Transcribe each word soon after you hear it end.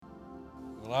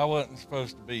Well, I wasn't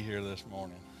supposed to be here this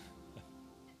morning.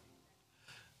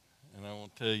 And I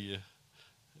want to tell you,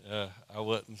 I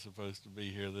wasn't supposed to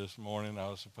be here this morning. I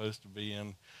was supposed to be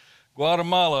in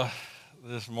Guatemala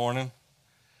this morning.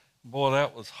 Boy,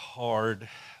 that was hard.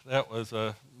 That was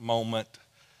a moment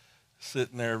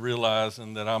sitting there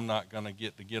realizing that I'm not going to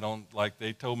get on. Like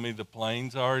they told me the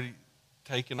plane's already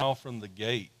taken off from the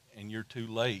gate and you're too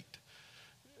late,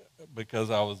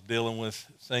 because I was dealing with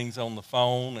things on the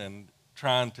phone and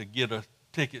trying to get a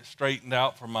ticket straightened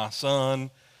out for my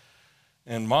son.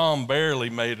 And Mom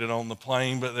barely made it on the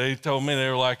plane, but they told me, they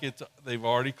were like, they've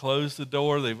already closed the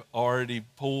door, they've already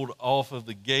pulled off of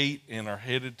the gate and are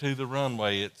headed to the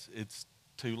runway. It's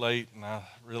too late. And I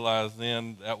realized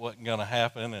then that wasn't going to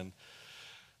happen. And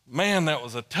man, that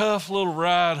was a tough little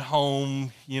ride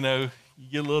home. You know,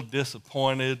 you get a little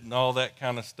disappointed and all that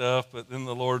kind of stuff, but then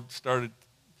the Lord started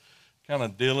kind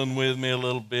of dealing with me a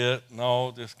little bit and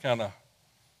all, just kind of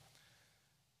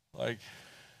like,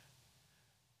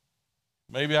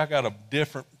 maybe I got a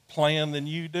different plan than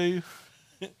you do.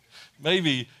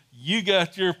 Maybe you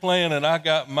got your plan and I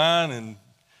got mine, and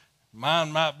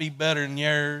mine might be better than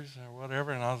yours or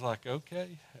whatever. And I was like, okay,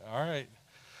 all right.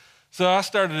 So I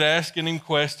started asking him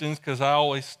questions, because I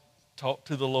always talk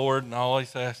to the Lord and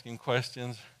always asking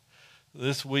questions.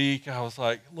 This week I was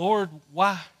like, Lord,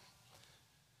 why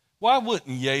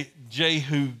wouldn't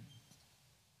Jehu,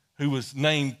 who was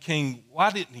named king,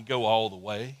 why didn't he go all the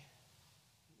way?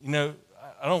 You know,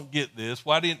 I don't get this.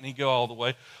 Why didn't he go all the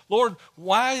way? Lord,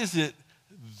 why is it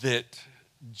that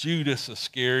Judas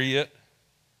Iscariot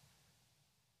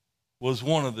was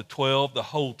one of the 12 the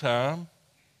whole time,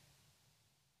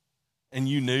 and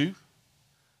you knew?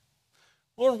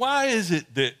 Lord, why is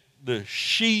it that the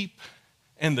sheep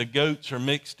and the goats are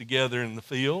mixed together in the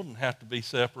field and have to be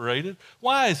separated?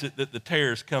 Why is it that the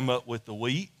tares come up with the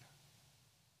wheat?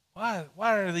 Why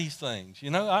are these things?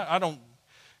 You know, I don't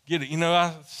get it. You know,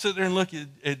 I sit there and look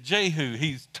at Jehu.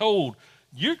 He's told,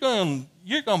 you're going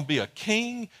to be a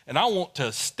king, and I want to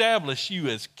establish you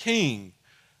as king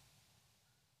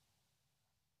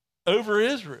over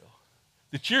Israel.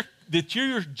 That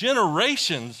your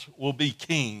generations will be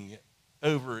king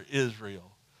over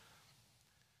Israel.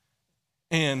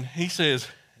 And he says,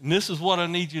 and this is what I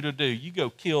need you to do. You go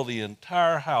kill the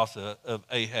entire house of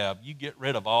Ahab. You get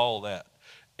rid of all that.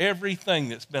 Everything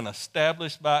that's been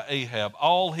established by Ahab,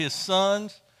 all his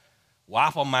sons,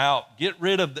 wipe them out. Get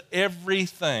rid of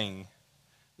everything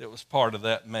that was part of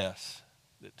that mess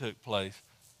that took place.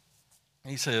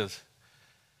 He says,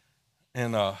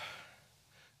 and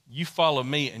you follow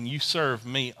me and you serve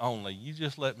me only. You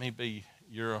just let me be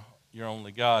your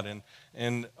only God.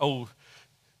 And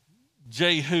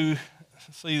Jehu,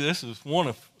 see, this is one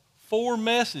of 4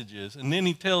 messages. And then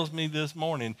he tells me this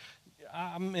morning,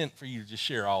 I meant for you to just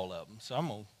share all of them. So I'm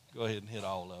going to go ahead and hit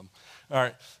all of them. All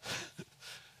right.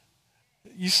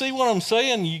 You see what I'm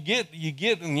saying? You get,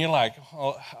 and you're like,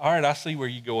 oh, all right, I see where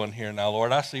you're going here now,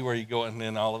 Lord. I see where you're going. And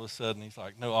then all of a sudden he's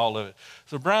like, no, all of it.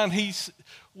 So Brian,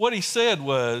 what he said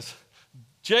was,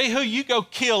 Jehu, you go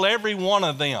kill every one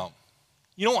of them.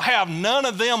 You don't have none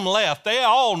of them left. They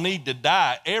all need to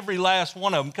die, every last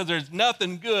one of them, because there's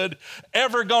nothing good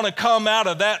ever going to come out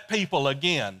of that people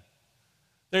again.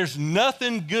 There's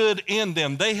nothing good in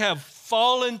them. They have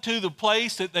fallen to the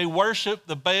place that they worship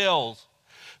the Baals.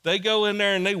 They go in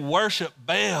there and they worship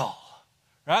Baal,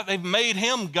 right? They've made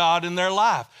him God in their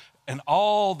life, and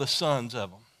all the sons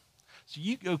of them. So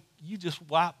you just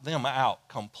wipe them out,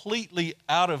 completely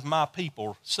out of my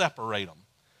people, separate them,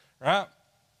 right?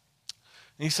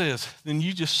 And he says, then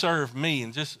you just serve me,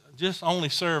 and just only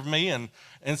serve me. And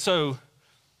so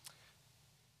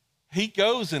he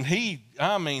goes and he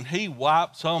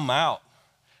wipes them out.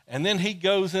 And then he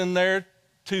goes in there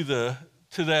to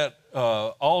that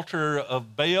altar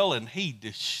of Baal, and he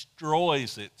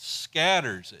destroys it,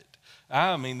 scatters it.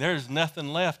 I mean, there's nothing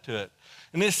left to it.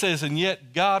 And it says, and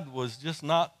yet God was just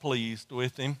not pleased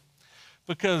with him,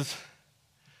 because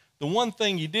the one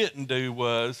thing he didn't do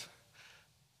was,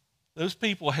 those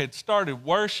people had started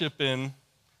worshiping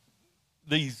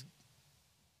these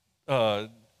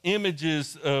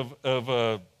images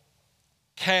of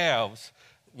calves,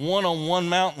 one on one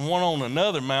mountain, one on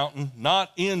another mountain,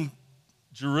 not in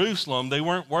Jerusalem. They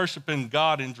weren't worshiping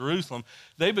God in Jerusalem.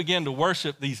 They began to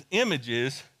worship these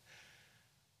images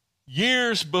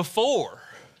years before,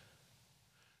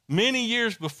 many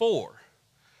years before.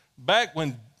 Back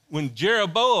when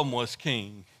Jeroboam was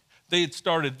king, they had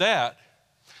started that.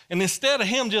 And instead of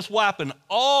him just wiping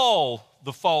all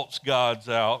the false gods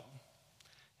out,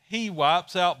 he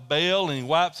wipes out Baal, and he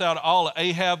wipes out all of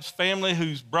Ahab's family,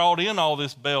 who's brought in all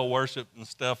this Baal worship and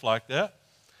stuff like that.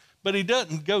 but he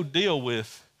doesn't go deal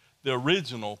with the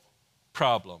original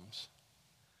problems.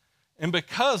 And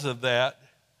because of that,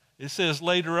 it says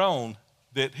later on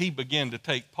that he began to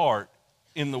take part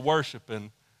in the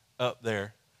worshiping up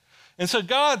there. And so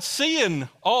God, seeing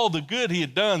all the good he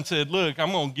had done, said, look,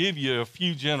 I'm going to give you a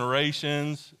few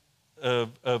generations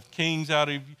of kings out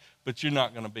of you, but you're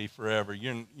not going to be forever.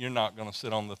 You're not going to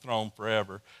sit on the throne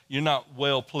forever. You're not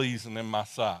well-pleasing in my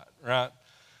sight, right?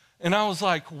 And I was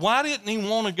like, why didn't he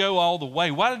want to go all the way?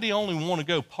 Why did he only want to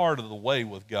go part of the way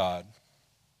with God?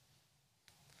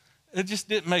 It just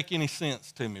didn't make any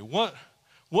sense to me.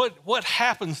 What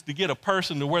happens to get a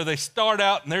person to where they start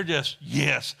out and they're just,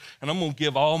 yes, and I'm going to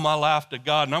give all my life to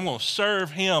God, and I'm going to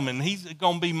serve him, and he's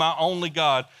going to be my only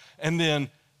God. And then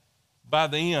by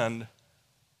the end,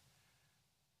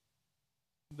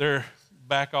 they're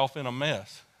back off in a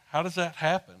mess. How does that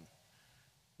happen,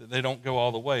 that they don't go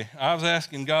all the way? I was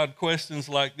asking God questions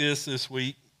like this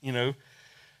week,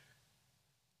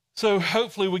 So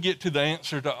hopefully we get to the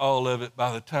answer to all of it.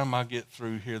 By the time I get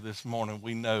through here this morning,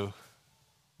 we know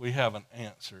we have an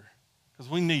answer, because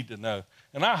we need to know.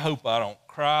 And I hope I don't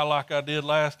cry like I did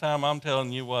last time. I'm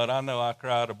telling you what, I know I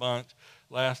cried a bunch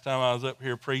last time I was up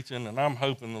here preaching, and I'm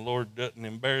hoping the Lord doesn't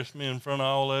embarrass me in front of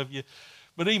all of you.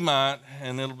 But he might,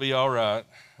 and it'll be all right,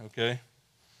 okay?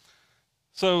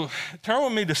 So turn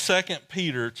with me to 2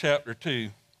 Peter chapter 2.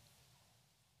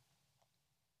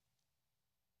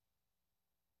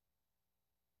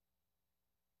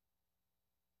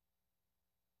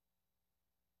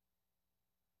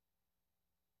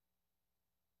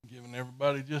 Giving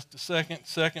everybody just a second.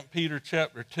 2 Peter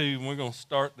chapter 2, and we're going to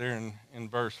start there in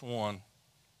verse 1.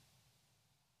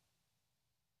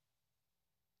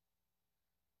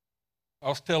 I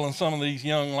was telling some of these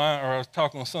young lions, or I was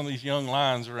talking with some of these young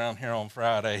lions around here on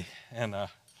Friday, and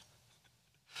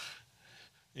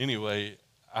anyway,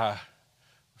 I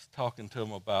was talking to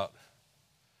them about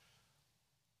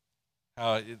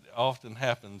how it often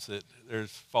happens that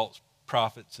there's false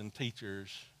prophets and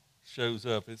teachers shows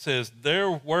up. It says,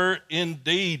 there were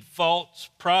indeed false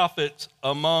prophets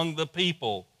among the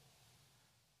people.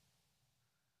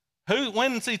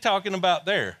 When is he talking about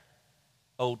there?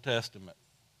 Old Testament.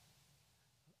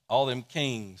 All them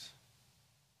kings.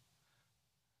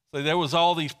 So there was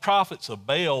all these prophets of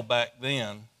Baal back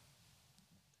then.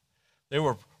 There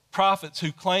were prophets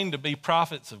who claimed to be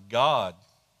prophets of God.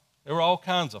 There were all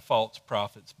kinds of false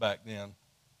prophets back then.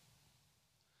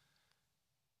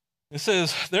 It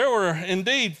says, there were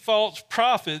indeed false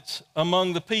prophets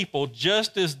among the people,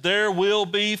 just as there will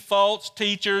be false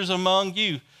teachers among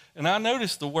you. And I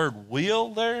noticed the word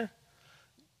will there.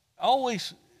 I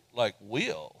always like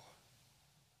will.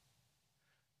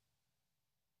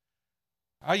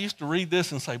 I used to read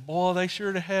this and say, boy, they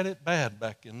sure had it bad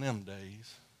back in them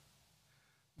days.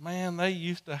 Man, they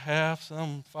used to have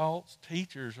some false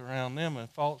teachers around them and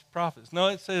false prophets. No,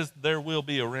 it says there will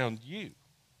be around you.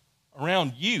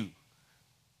 Around you.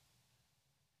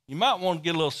 You might want to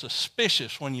get a little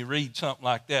suspicious when you read something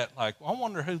like that, like, well, I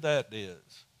wonder who that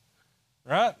is,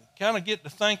 right? Kind of get to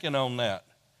thinking on that.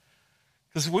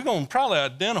 Because we're going to probably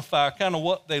identify kind of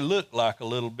what they look like a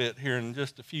little bit here in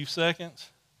just a few seconds.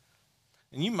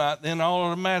 And you might then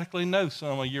automatically know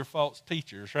some of your false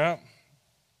teachers, right?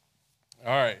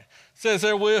 All right. It says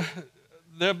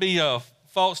there'll be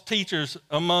false teachers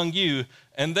among you,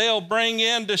 and they'll bring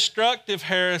in destructive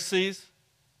heresies,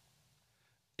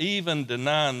 even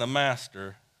denying the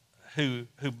master who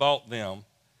bought them,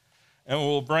 and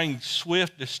will bring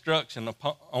swift destruction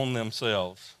on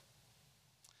themselves.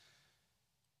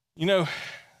 You know,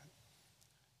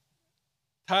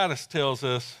 Titus tells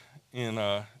us in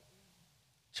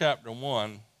chapter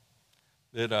 1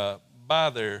 that by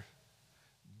their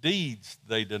deeds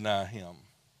they deny him.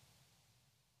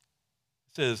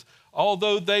 It says,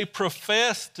 although they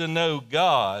profess to know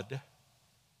God,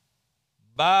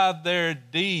 by their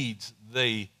deeds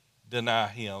they deny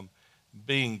him,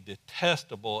 being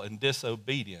detestable and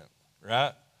disobedient,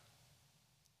 right?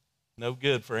 No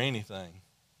good for anything.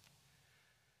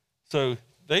 So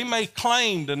they may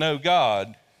claim to know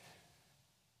God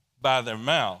by their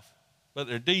mouth, but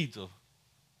their deeds will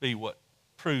be what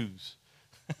proves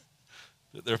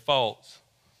that they're false.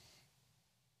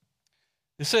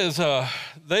 It says,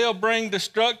 they'll bring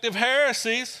destructive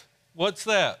heresies. What's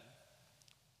that?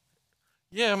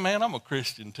 Yeah, man, I'm a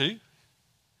Christian too.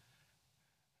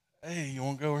 Hey, you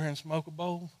want to go over here and smoke a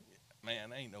bowl?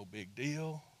 Man, ain't no big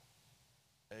deal.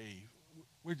 Hey,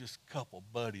 we're just a couple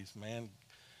buddies, man.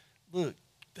 Look,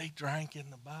 they drank in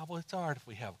the Bible. It's all right if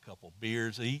we have a couple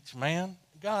beers each, man.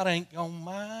 God ain't going to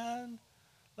mind.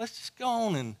 Let's just go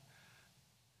on and...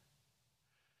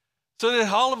 So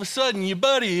that all of a sudden your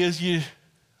buddy is your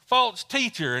false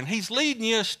teacher, and he's leading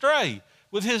you astray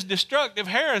with his destructive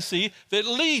heresy that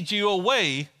leads you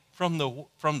away from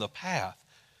the path,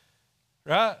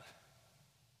 right?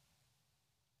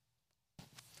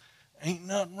 Ain't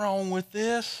nothing wrong with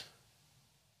this.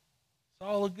 It's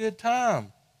all a good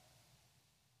time.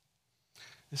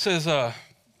 It says, and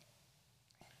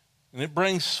it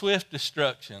brings swift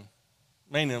destruction,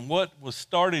 meaning what was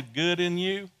started good in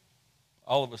you,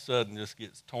 all of a sudden just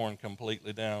gets torn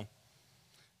completely down.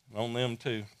 And on them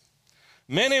too.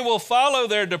 Many will follow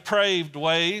their depraved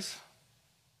ways.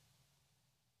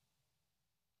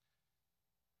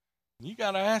 You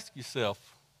got to ask yourself,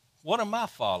 what am I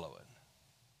following?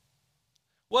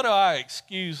 What do I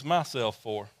excuse myself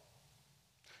for?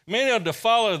 Many are to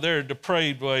follow their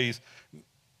depraved ways,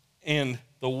 and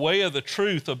the way of the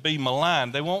truth will be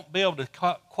maligned. They won't be able to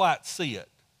quite see it.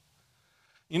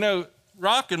 You know,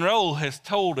 rock and roll has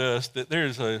told us that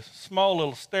there's a small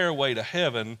little stairway to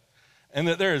heaven and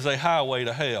that there is a highway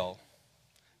to hell.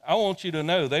 I want you to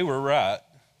know they were right.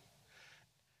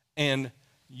 And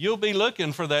you'll be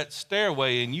looking for that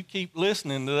stairway, and you keep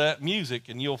listening to that music,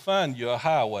 and you'll find you a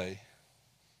highway.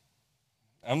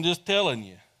 I'm just telling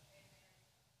you.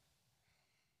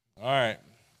 All right.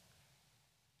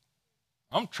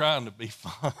 I'm trying to be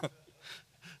fun.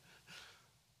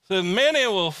 So many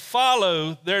will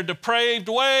follow their depraved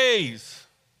ways.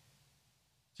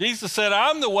 Jesus said,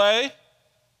 I'm the way.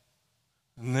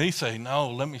 And they say,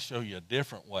 no, let me show you a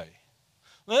different way.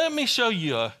 Let me show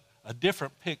you a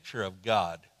different picture of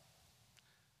God.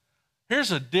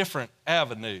 Here's a different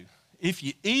avenue. If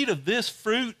you eat of this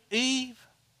fruit, Eve,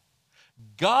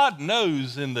 God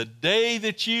knows in the day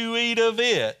that you eat of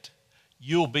it,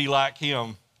 you'll be like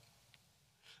him.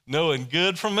 Knowing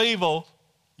good from evil,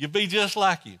 you'll be just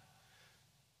like him.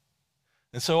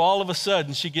 And so all of a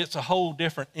sudden, she gets a whole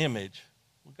different image.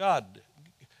 Well,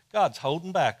 God's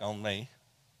holding back on me.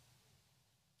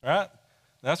 Right?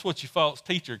 That's what your false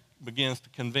teacher begins to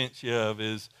convince you of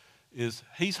is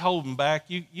he's holding back.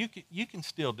 You can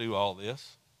still do all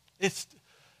this.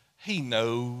 He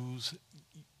knows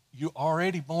you're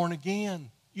already born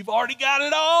again. You've already got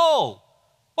it all.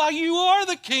 Why, you are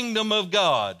the kingdom of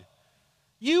God.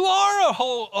 You are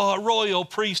a royal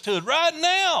priesthood right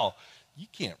now. You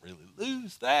can't really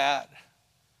lose that.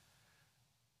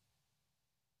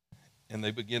 And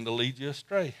they begin to lead you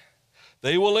astray.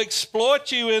 They will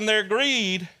exploit you in their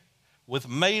greed with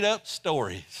made-up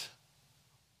stories.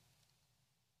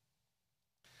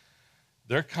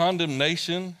 Their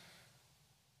condemnation,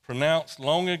 pronounced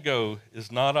long ago,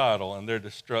 is not idle, and their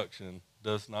destruction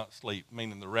does not sleep,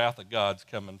 meaning the wrath of God's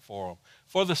coming for them.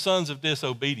 For the sons of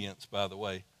disobedience, by the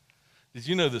way. Did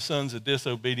you know the sons of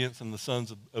disobedience and the sons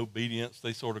of obedience,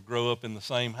 they sort of grow up in the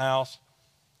same house?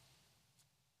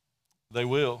 They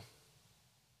will.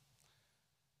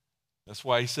 That's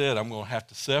why he said, I'm going to have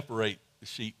to separate the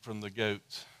sheep from the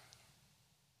goats.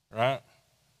 Right?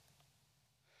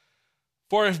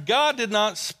 For if God did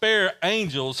not spare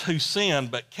angels who sinned,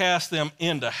 but cast them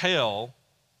into hell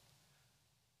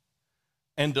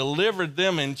and delivered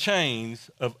them in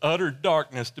chains of utter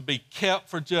darkness to be kept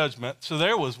for judgment. So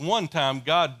there was one time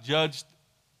God judged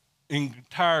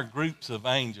entire groups of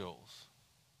angels.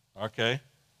 Okay?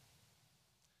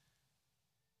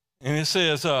 And it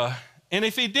says, and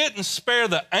if he didn't spare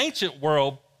the ancient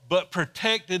world, but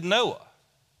protected Noah.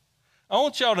 I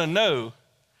want y'all to know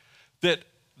that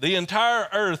the entire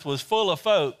earth was full of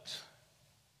folks,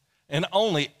 and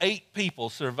only 8 people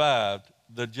survived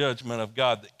the judgment of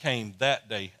God that came that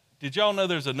day. Did y'all know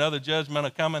there's another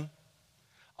judgment coming?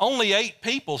 Only 8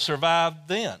 people survived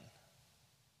then.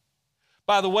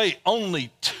 By the way,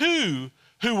 only 2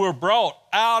 who were brought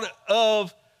out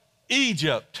of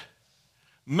Egypt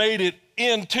made it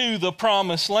into the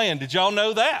promised land. Did y'all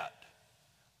know that?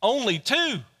 Only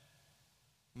 2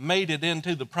 made it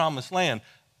into the promised land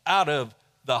out of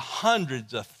the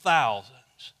hundreds of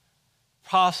thousands,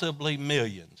 possibly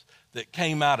millions, that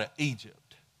came out of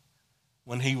Egypt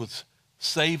when he was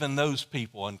saving those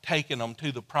people and taking them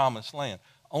to the promised land.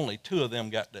 Only 2 of them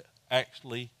got to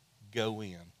actually go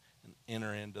in and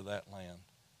enter into that land.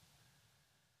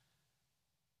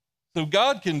 So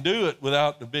God can do it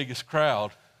without the biggest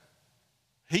crowd.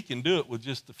 He can do it with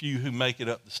just the few who make it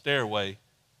up the stairway.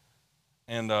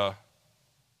 And the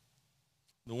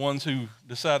ones who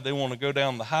decide they want to go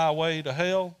down the highway to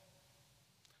hell,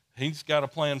 he's got a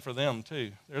plan for them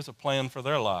too. There's a plan for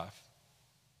their life.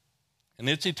 And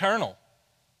it's eternal.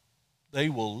 They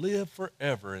will live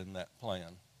forever in that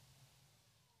plan.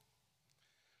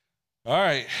 All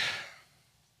right.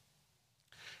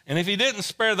 And if he didn't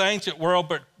spare the ancient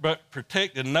world but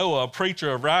protected Noah, a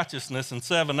preacher of righteousness, and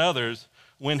 7 others,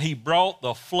 when he brought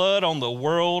the flood on the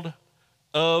world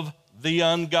of the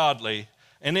ungodly,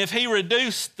 and if he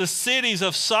reduced the cities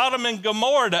of Sodom and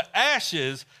Gomorrah to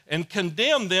ashes and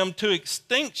condemned them to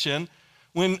extinction,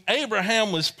 when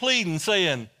Abraham was pleading,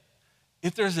 saying,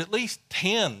 if there's at least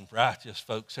 10 righteous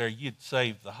folks there, you'd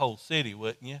save the whole city,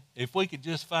 wouldn't you? If we could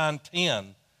just find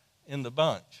 10 in the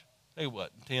bunch. There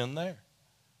wasn't 10 there.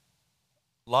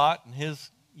 Lot and his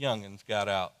youngins got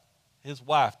out. His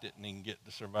wife didn't even get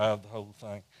to survive the whole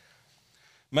thing.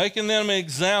 Making them an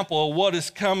example of what is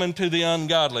coming to the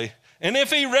ungodly. And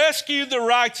if he rescued the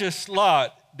righteous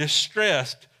Lot,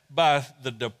 distressed by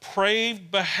the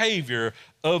depraved behavior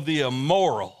of the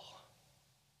immoral,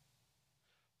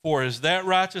 for as that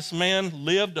righteous man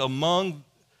lived among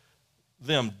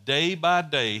them day by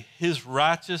day, his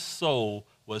righteous soul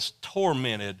was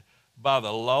tormented by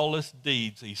the lawless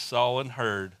deeds he saw and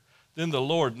heard. Then the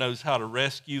Lord knows how to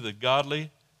rescue the godly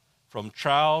from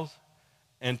trials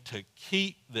and to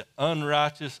keep the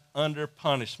unrighteous under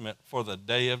punishment for the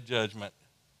day of judgment.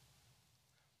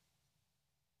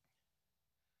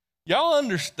 Y'all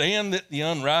understand that the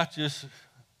unrighteous,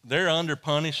 they're under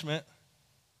punishment?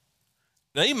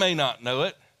 They may not know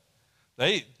it.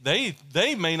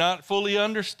 They may not fully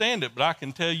understand it, but I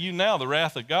can tell you now the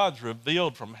wrath of God's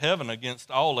revealed from heaven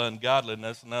against all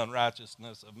ungodliness and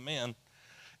unrighteousness of men.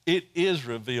 It is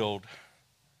revealed.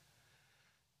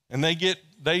 And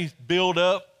they build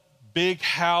up big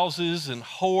houses and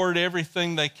hoard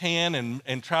everything they can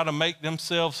and try to make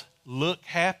themselves look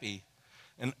happy.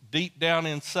 And deep down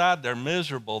inside, they're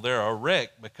miserable. They're a wreck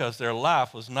because their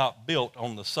life was not built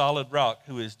on the solid rock,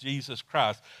 who is Jesus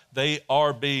Christ. They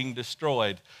are being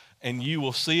destroyed. And you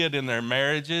will see it in their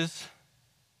marriages.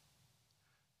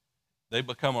 They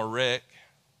become a wreck.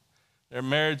 Their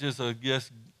marriages are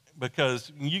just,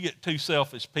 because when you get 2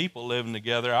 selfish people living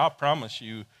together, I promise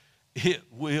you, it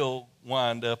will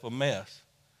wind up a mess.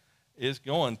 It's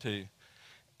going to.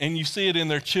 And you see it in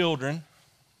their children.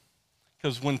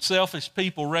 Because when selfish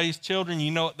people raise children, you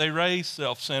know what they raise?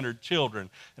 Self-centered children.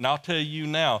 And I'll tell you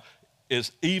now,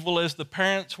 as evil as the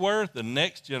parents were, the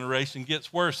next generation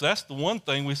gets worse. That's the one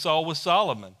thing we saw with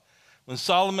Solomon. When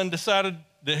Solomon decided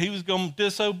that he was going to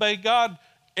disobey God,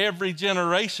 every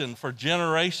generation for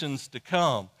generations to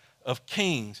come of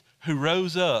kings who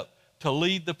rose up to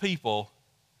lead the people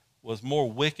was more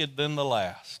wicked than the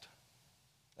last.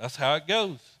 That's how it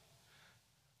goes.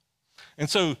 And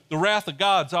so the wrath of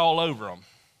God's all over them.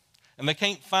 And they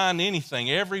can't find anything,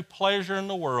 every pleasure in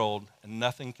the world, and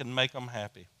nothing can make them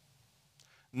happy.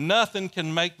 Nothing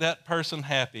can make that person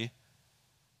happy.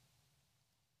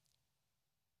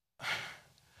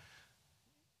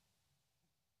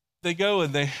 They go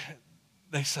and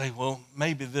they say, well,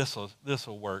 maybe this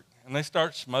will work. And they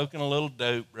start smoking a little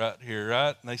dope right here,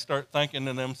 right? And they start thinking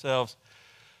to themselves,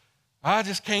 I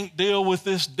just can't deal with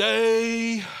this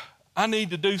day. I need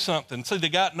to do something. See, they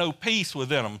got no peace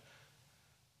within them.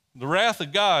 The wrath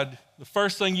of God, the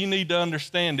first thing you need to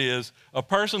understand is a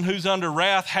person who's under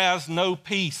wrath has no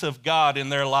peace of God in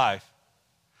their life.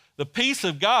 The peace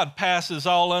of God passes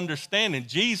all understanding.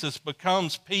 Jesus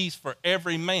becomes peace for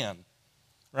every man,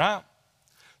 right?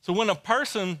 So when a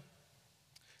person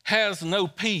has no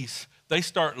peace, they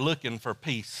start looking for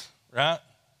peace, right?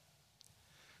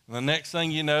 And the next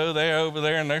thing you know, they're over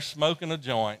there and they're smoking a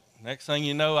joint. Next thing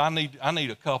you know, I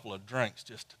need a couple of drinks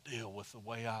just to deal with the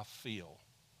way I feel.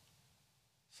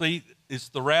 See, it's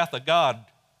the wrath of God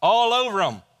all over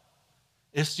them.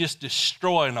 It's just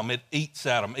destroying them. It eats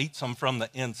at them, eats them from the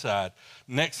inside.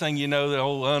 Next thing you know, the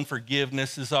old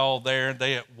unforgiveness is all there.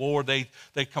 They at war. They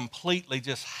completely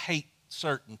just hate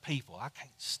certain people. I can't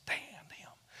stand him.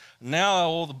 Now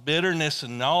all the bitterness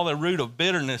and all the root of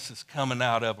bitterness is coming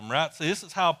out of them, right? See, this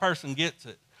is how a person gets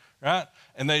it. Right?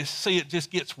 And they see it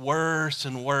just gets worse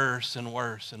and worse and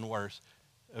worse and worse.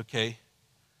 Okay?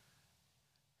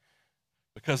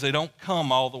 Because they don't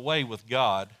come all the way with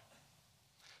God.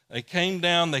 They came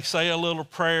down, they say a little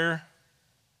prayer,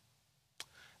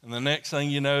 and the next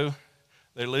thing you know,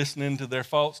 they're listening to their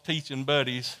false teaching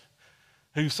buddies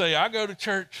who say, I go to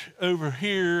church over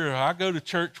here, or I go to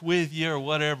church with you, or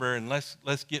whatever, and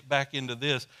let's get back into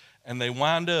this. And they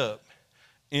wind up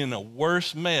in a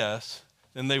worse mess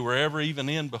than they were ever even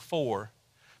in before,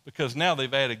 because now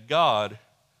they've added God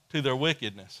to their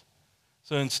wickedness.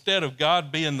 So instead of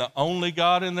God being the only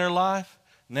God in their life,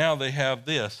 now they have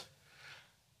this.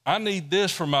 I need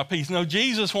this for my peace. No,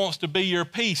 Jesus wants to be your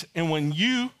peace. And when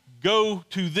you go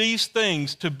to these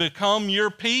things to become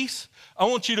your peace, I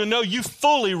want you to know you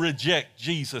fully reject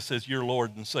Jesus as your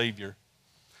Lord and Savior.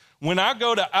 When I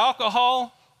go to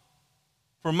alcohol,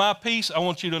 for my peace, I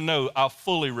want you to know I'll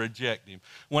fully reject him.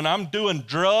 When I'm doing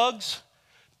drugs,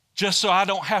 just so I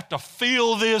don't have to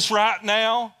feel this right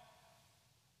now,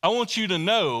 I want you to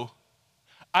know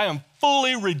I am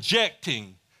fully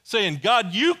rejecting, saying,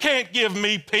 God, you can't give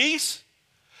me peace.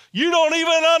 You don't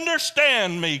even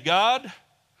understand me, God.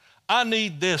 I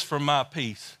need this for my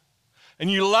peace.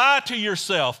 And you lie to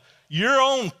yourself. Your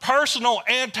own personal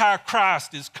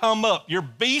antichrist has come up. Your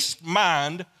beast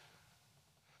mind,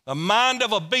 the mind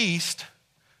of a beast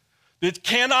that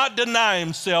cannot deny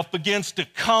himself, begins to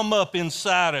come up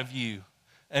inside of you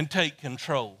and take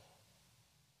control.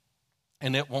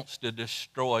 And it wants to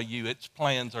destroy you. Its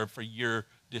plans are for your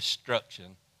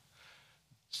destruction.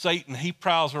 Satan, he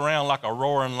prowls around like a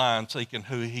roaring lion seeking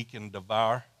who he can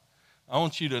devour. I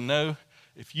want you to know,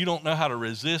 if you don't know how to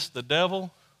resist the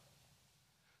devil,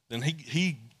 then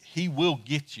he will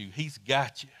get you. He's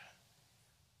got you.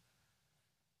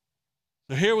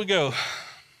 So here we go.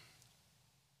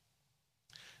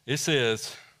 It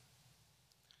says,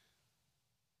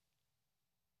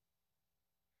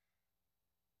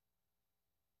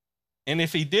 and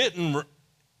if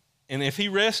he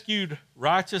rescued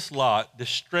righteous Lot,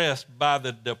 distressed by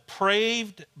the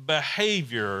depraved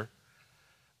behavior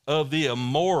of the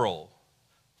immoral,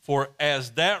 for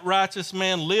as that righteous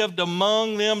man lived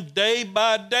among them day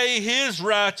by day, his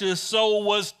righteous soul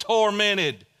was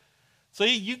tormented.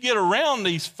 See, you get around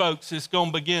these folks, it's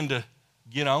going to begin to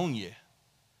get on you.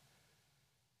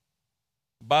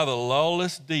 By the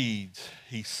lawless deeds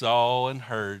he saw and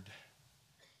heard.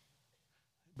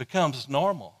 It becomes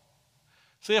normal.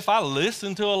 See, if I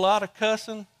listen to a lot of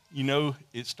cussing, you know,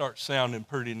 it starts sounding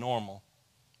pretty normal,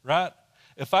 right?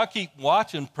 If I keep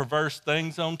watching perverse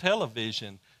things on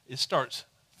television, it starts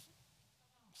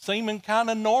seeming kind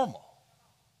of normal,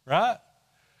 right?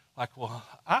 Like, well,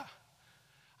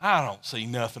 I don't see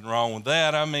nothing wrong with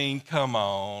that. I mean, come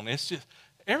on. It's just,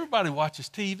 everybody watches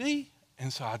TV,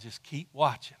 and so I just keep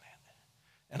watching it.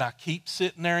 And I keep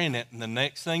sitting there in it, and the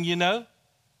next thing you know,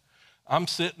 I'm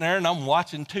sitting there and I'm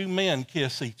watching two men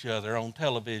kiss each other on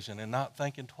television and not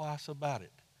thinking twice about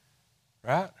it,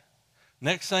 right?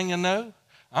 Next thing you know,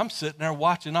 I'm sitting there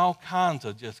watching all kinds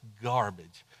of just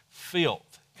garbage,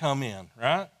 filth come in,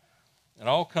 right? It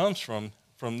all comes from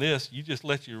this. You just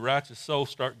let your righteous soul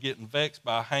start getting vexed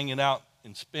by hanging out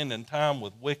and spending time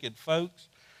with wicked folks.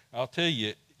 I'll tell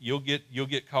you, you'll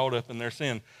get caught up in their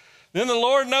sin. Then the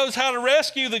Lord knows how to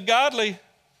rescue the godly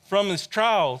from his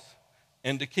trials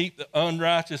and to keep the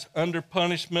unrighteous under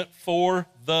punishment for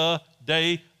the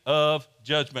day of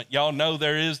judgment. Y'all know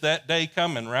there is that day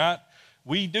coming, right?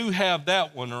 We do have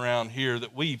that one around here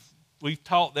that we've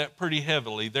taught that pretty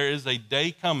heavily. There is a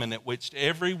day coming at which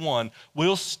everyone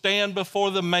will stand before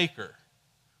the Maker.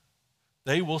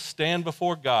 They will stand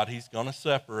before God. He's going to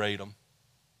separate them.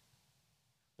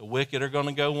 The wicked are going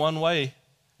to go one way.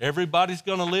 Everybody's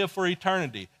going to live for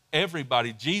eternity.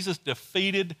 Everybody. Jesus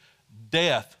defeated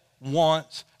death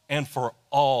once and for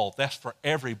all. That's for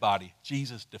everybody.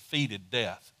 Jesus defeated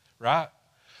death, right?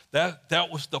 That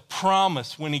was the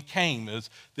promise when he came, is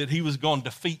that he was going to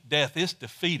defeat death. It's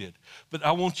defeated. But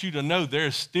I want you to know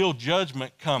there's still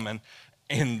judgment coming,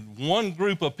 and one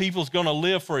group of people is going to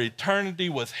live for eternity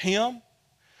with him,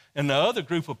 and the other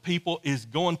group of people is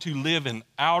going to live in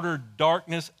outer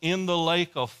darkness in the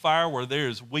lake of fire where there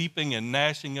is weeping and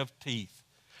gnashing of teeth,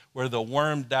 where the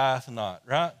worm dieth not,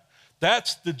 right?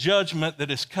 That's the judgment that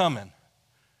is coming.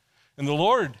 And the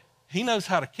Lord, he knows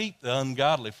how to keep the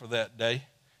ungodly for that day,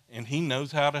 and he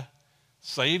knows how to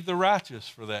save the righteous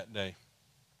for that day.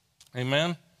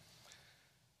 Amen?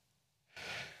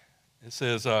 It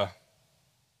says,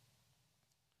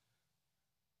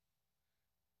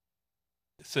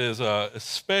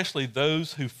 especially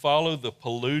those who follow the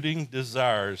polluting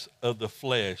desires of the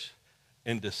flesh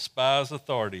and despise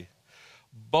authority.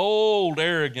 Bold,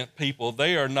 arrogant people,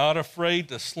 they are not afraid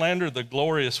to slander the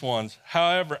glorious ones.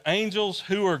 However, angels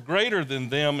who are greater than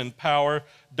them in power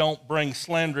don't bring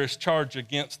slanderous charge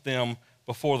against them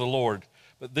before the Lord.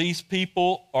 But these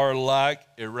people are like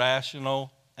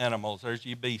irrational animals. There's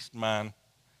your beast mind.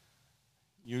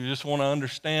 You just want to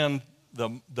understand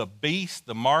the beast,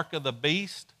 the mark of the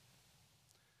beast.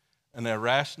 An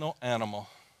irrational animal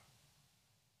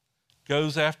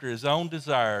goes after his own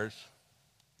desires.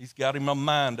 He's got him a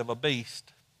mind of a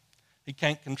beast. He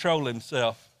can't control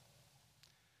himself.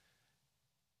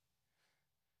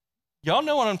 Y'all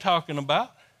know what I'm talking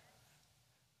about.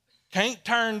 Man,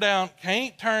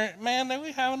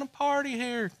 we having a party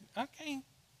here. I can't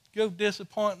go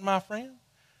disappointing my friend.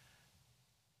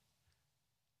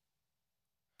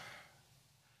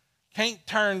 Can't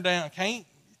turn down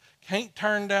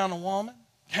a woman.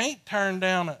 Can't turn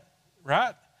down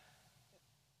right?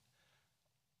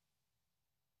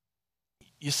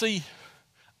 You see,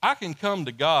 I can come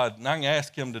to God and I can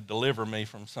ask him to deliver me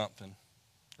from something,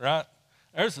 right?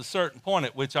 There's a certain point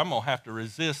at which I'm going to have to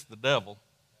resist the devil,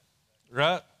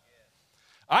 right?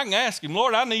 I can ask him,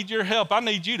 Lord, I need your help. I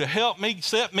need you to help me,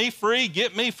 set me free,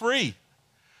 get me free.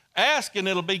 Ask and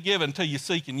it'll be given to you.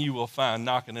 Seek and you will find.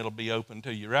 Knock and it'll be open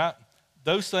to you, right?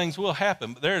 Those things will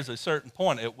happen, but there is a certain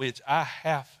point at which I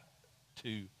have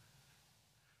to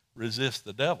resist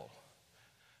the devil.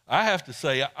 I have to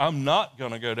say, I'm not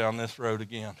going to go down this road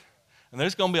again. And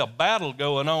there's going to be a battle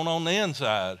going on the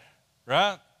inside,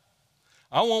 right?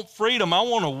 I want freedom. I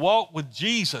want to walk with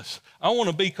Jesus. I want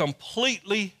to be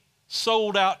completely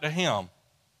sold out to him.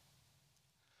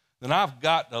 Then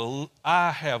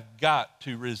I have got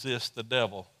to resist the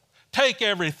devil. Take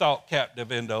every thought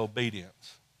captive into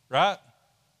obedience, right?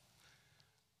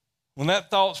 When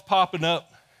that thought's popping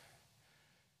up,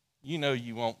 you know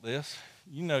you want this.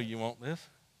 You know you want this.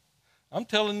 I'm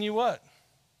telling you what.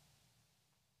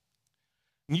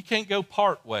 You can't go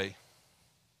part way.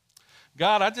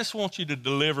 God, I just want you to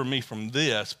deliver me from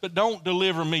this, but don't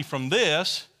deliver me from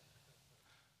this.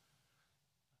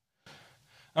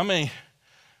 I mean,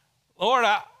 Lord,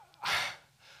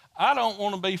 I don't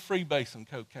want to be freebasing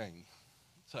cocaine.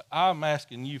 So I'm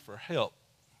asking you for help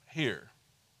here.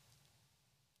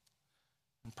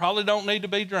 And probably don't need to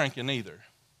be drinking either.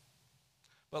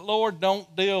 But Lord,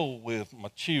 don't deal with my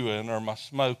chewing or my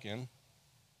smoking.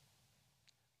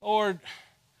 Lord,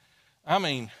 I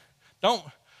mean, don't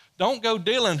go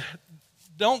dealing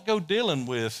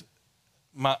with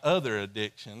my other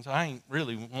addictions. I ain't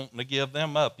really wanting to give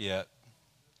them up yet.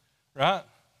 Right?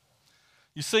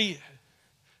 You see,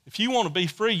 if you want to be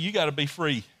free, you got to be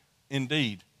free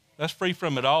indeed. That's free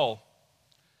from it all.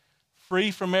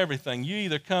 Free from everything. You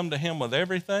either come to him with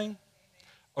everything,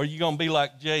 or you're going to be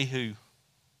like Jehu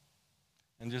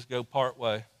and just go part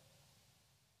way.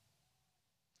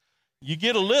 You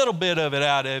get a little bit of it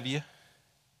out of you,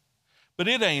 but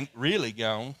it ain't really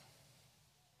gone.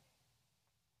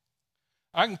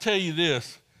 I can tell you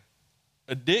this,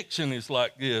 addiction is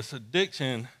like this.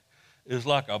 Addiction is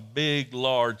like a big,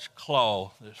 large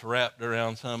claw that's wrapped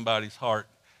around somebody's heart.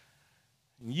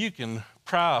 And you can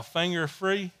pry a finger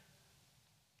free,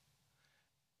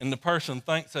 and the person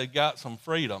thinks they got some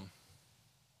freedom.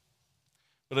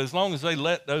 But as long as they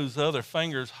let those other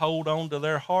fingers hold on to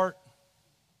their heart,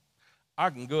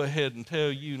 I can go ahead and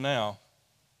tell you now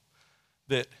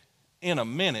that in a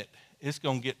minute, it's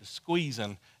going to get to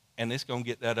squeezing, and it's going to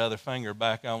get that other finger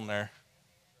back on there.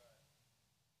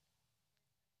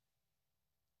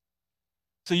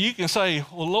 So you can say,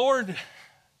 well, Lord,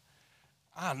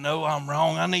 I know I'm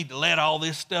wrong. I need to let all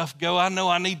this stuff go. I know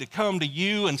I need to come to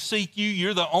you and seek you.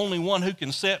 You're the only one who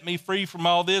can set me free from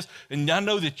all this. And I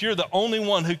know that you're the only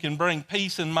one who can bring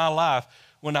peace in my life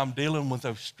when I'm dealing with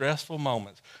those stressful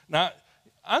moments. Now,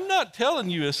 I'm not telling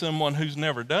you as someone who's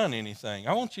never done anything.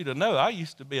 I want you to know I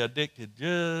used to be addicted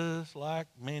just like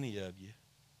many of you.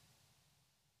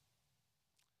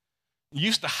 You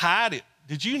used to hide it.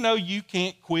 Did you know you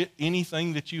can't quit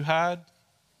anything that you hide?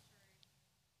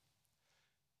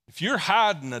 If you're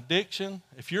hiding addiction,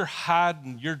 if you're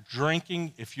hiding your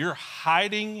drinking, if you're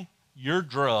hiding your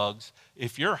drugs,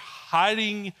 if you're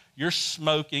hiding your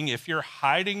smoking, if you're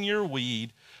hiding your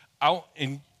weed,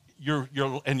 and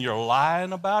you're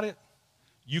lying about it,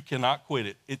 you cannot quit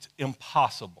it. It's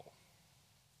impossible.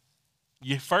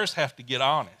 You first have to get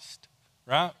honest,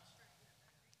 right?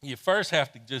 You first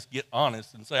have to just get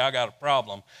honest and say, I got a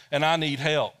problem and I need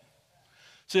help.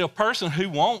 See, a person who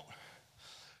won't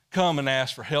come and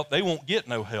ask for help, they won't get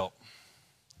no help.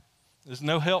 There's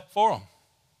no help for them.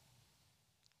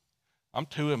 I'm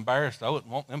too embarrassed. I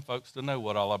wouldn't want them folks to know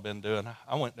what all I've been doing.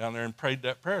 I went down there and prayed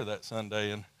that prayer that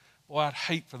Sunday, and boy, I'd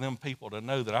hate for them people to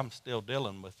know that I'm still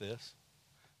dealing with this.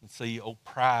 And see,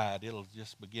 pride, it'll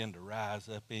just begin to rise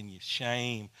up in you.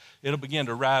 Shame, it'll begin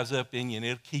to rise up in you, and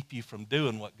it'll keep you from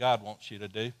doing what God wants you to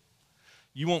do.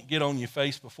 You won't get on your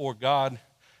face before God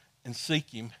and seek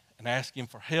him and ask him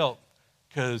for help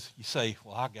because you say,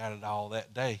 well, I got it all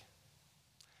that day.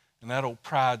 And that old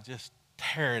pride just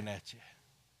tearing at you.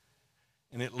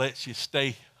 And it lets you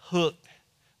stay hooked,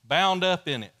 bound up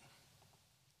in it.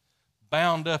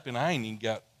 Bound up, and I ain't even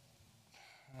got,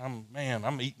 I'm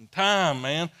eating time,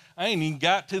 man. I ain't even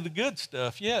got to the good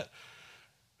stuff yet.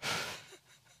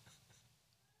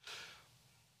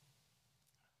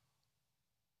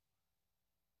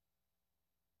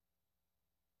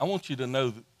 I want you to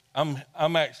know that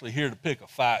I'm actually here to pick a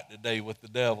fight today with the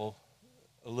devil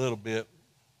a little bit,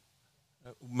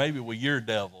 maybe with your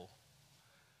devil,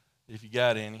 if you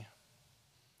got any.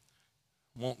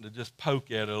 wanting to just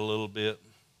poke at it a little bit.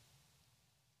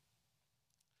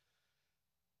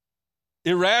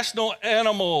 Irrational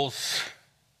animals,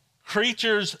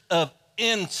 creatures of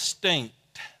instinct.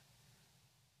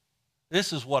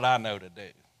 This is what I know to do.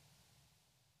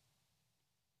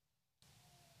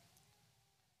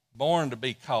 Born to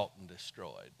be caught and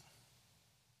destroyed.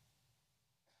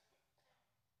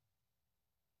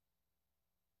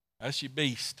 That's your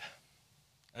beast.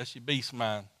 That's your beast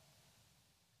mind.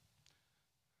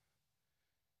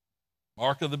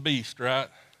 Mark of the beast, right?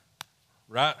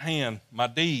 Right hand, my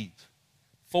deeds.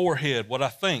 Forehead, what I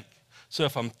think. So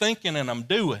if I'm thinking and I'm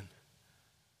doing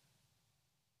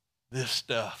this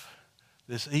stuff,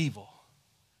 this evil,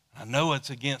 I know it's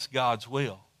against God's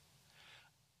will,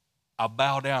 I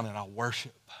bow down and I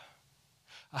worship.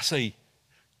 I say,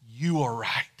 you are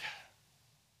right.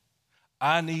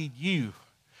 I need you.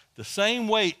 The same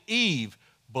way Eve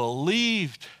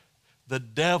believed the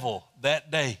devil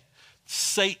that day,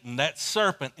 Satan, that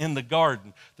serpent in the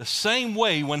garden, the same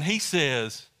way when he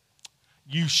says,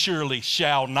 you surely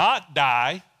shall not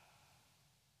die,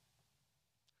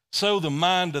 so the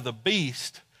mind of the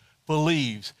beast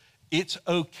believes it's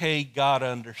okay, God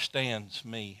understands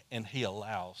me and he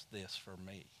allows this for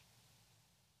me.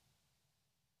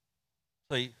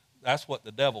 See, that's what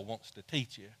the devil wants to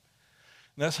teach you.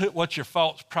 And that's what your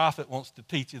false prophet wants to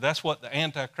teach you. That's what the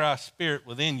Antichrist spirit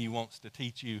within you wants to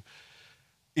teach you,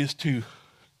 is to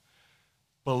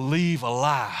believe a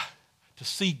lie, to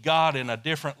see God in a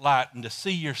different light and to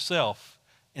see yourself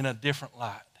in a different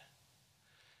light.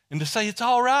 And to say, it's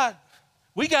all right.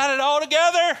 We got it all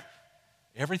together.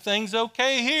 Everything's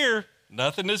okay here.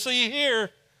 Nothing to see here.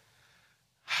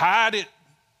 Hide it.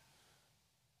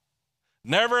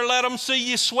 Never let them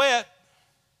see you sweat.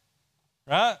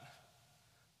 Right?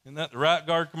 Isn't that the Right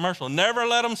Guard commercial? Never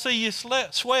let them see you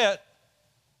sweat.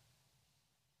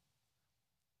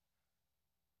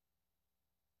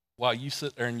 While you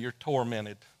sit there and you're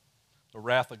tormented, the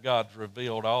wrath of God's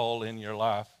revealed all in your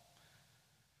life.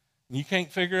 And you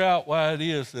can't figure out why it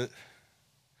is that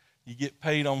you get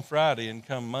paid on Friday and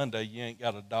come Monday you ain't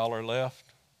got $1 left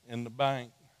in the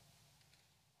bank.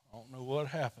 I don't know what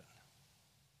happened.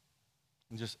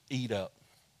 And just eat up.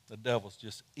 The devil's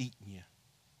just eating you.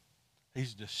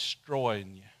 He's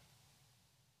destroying you.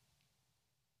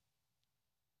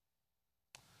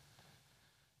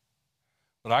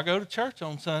 But I go to church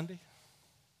on Sunday,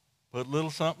 put a little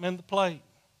something in the plate.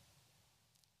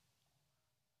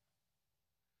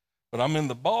 But I'm in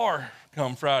the bar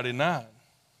come Friday night.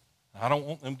 I don't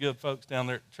want them good folks down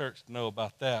there at the church to know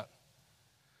about that.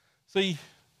 See,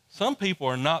 some people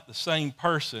are not the same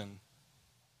person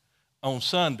on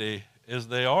Sunday as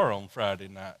they are on Friday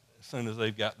night as soon as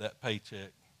they've got that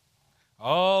paycheck.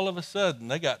 All of a sudden,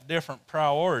 they got different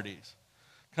priorities.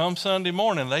 Come Sunday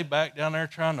morning, they back down there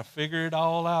trying to figure it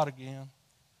all out again.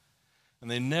 And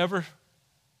they never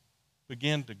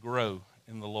begin to grow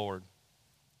in the Lord.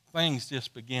 Things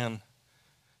just begin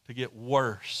to get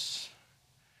worse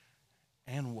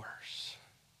and worse.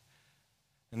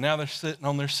 And now they're sitting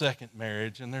on their second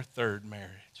marriage and their third marriage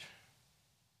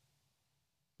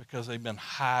because they've been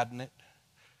hiding it,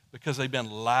 because they've been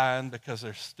lying, because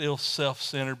they're still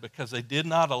self-centered, because they did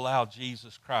not allow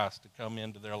Jesus Christ to come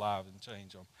into their lives and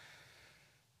change them.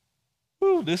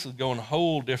 Whew, this is going a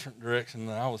whole different direction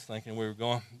than I was thinking we were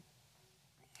going.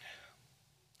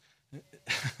 It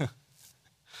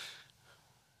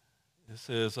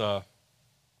says,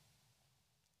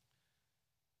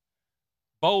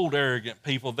 bold, arrogant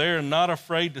people, they are not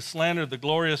afraid to slander the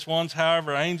glorious ones.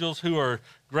 However, angels who are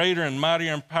greater and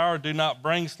mightier in power do not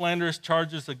bring slanderous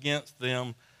charges against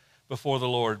them before the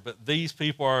Lord. But these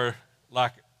people are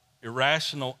like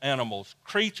irrational animals,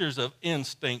 creatures of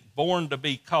instinct, born to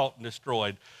be caught and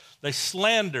destroyed. They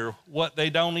slander what they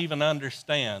don't even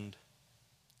understand.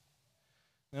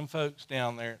 Them folks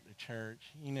down there at the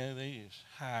church, you know, they just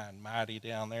high and mighty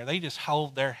down there. They just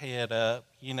hold their head up,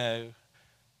 you know.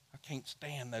 I can't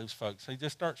stand those folks. They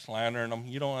just start slandering them.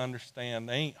 You don't understand.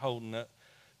 They ain't holding up.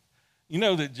 You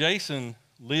know that Jason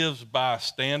lives by a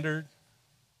standard?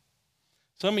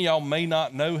 Some of y'all may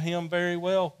not know him very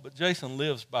well, but Jason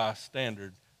lives by a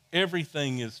standard.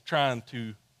 Everything is trying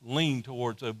to lean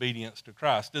towards obedience to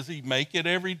Christ. Does he make it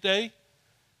every day?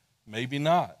 Maybe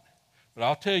not. But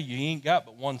I'll tell you, he ain't got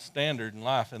but one standard in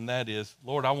life, and that is,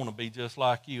 Lord, I want to be just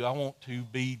like you. I want to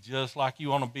be just like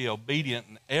you. I want to be obedient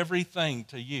in everything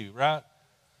to you, right?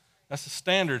 That's the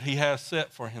standard he has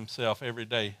set for himself every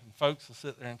day. And folks will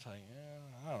sit there and say,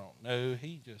 yeah, I don't know.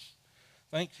 He just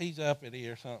thinks he's uppity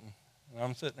or something. And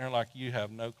I'm sitting there like, you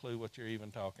have no clue what you're even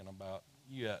talking about.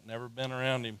 You have never been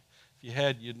around him. If you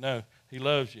had, you'd know. He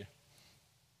loves you.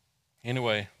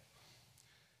 Anyway,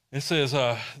 it says,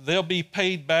 they'll be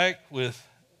paid back with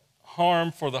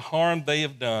harm for the harm they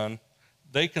have done.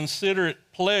 They consider it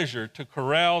pleasure to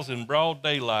carouse in broad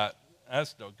daylight.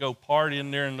 That's to go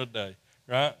partying during the day,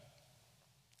 right?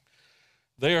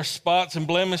 They are spots and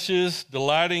blemishes,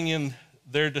 delighting in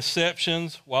their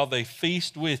deceptions while they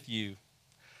feast with you.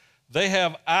 They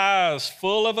have eyes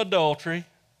full of adultery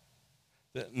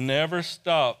that never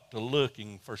stop to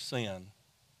looking for sin.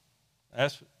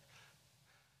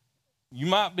 You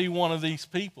might be one of these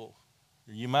people,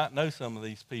 or you might know some of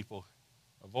these people.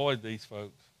 Avoid these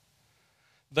folks.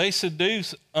 They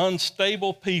seduce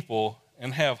unstable people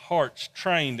and have hearts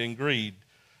trained in greed.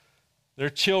 They're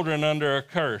children under a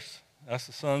curse. That's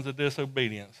the sons of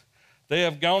disobedience. They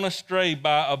have gone astray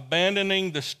by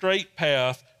abandoning the straight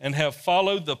path and have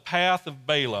followed the path of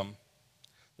Balaam,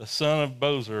 the son of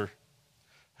Bosor,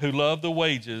 who loved the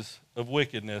wages of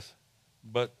wickedness,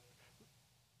 but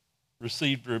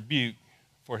received rebuke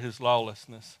for his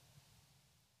lawlessness.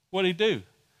 What did he do?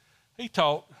 He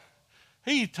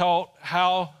taught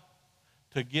how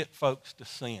to get folks to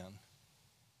sin.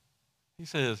 He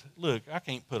says, look, I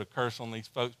can't put a curse on these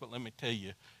folks, but let me tell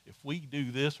you, if we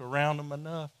do this around them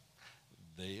enough,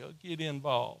 they'll get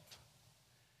involved.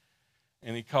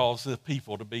 And he calls the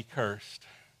people to be cursed.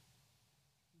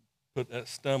 Put that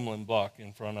stumbling block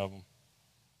in front of them.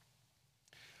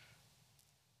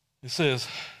 It says,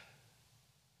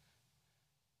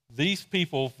 these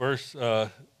people, verse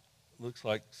looks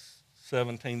like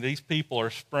 17, these people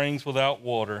are springs without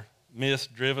water,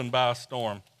 mist driven by a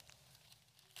storm.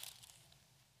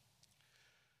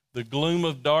 The gloom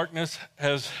of darkness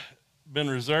has been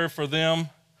reserved for them,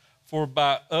 for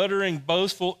by uttering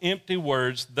boastful, empty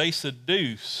words, they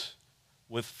seduce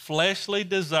with fleshly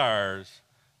desires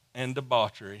and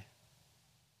debauchery.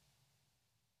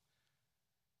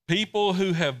 People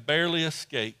who have barely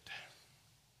escaped.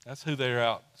 That's who they're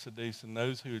out seducing,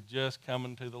 those who are just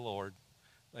coming to the Lord.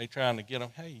 They're trying to get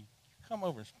them, hey, come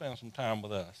over and spend some time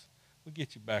with us. We'll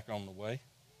get you back on the way.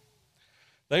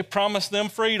 They promise them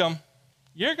freedom.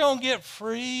 You're going to get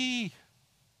free.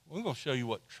 We're going to show you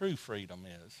what true freedom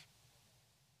is.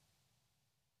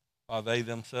 While they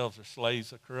themselves are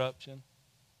slaves of corruption.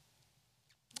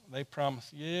 They promise,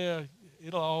 yeah,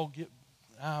 it'll all get,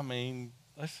 and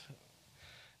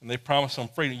they promise them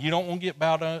freedom. You don't want to get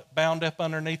bound up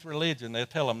underneath religion. They'll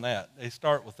tell them that. They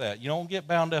start with that. You don't get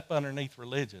bound up underneath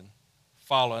religion,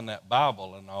 following that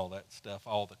Bible and all that stuff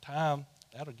all the time.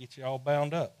 That'll get you all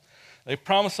bound up. They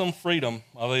promise them freedom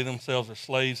while they themselves are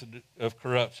slaves of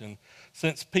corruption,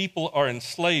 since people are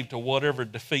enslaved to whatever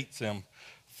defeats them.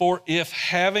 For if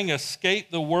having escaped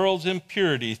the world's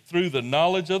impurity through the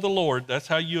knowledge of the Lord, that's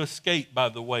how you escape, by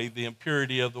the way, the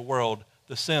impurity of the world,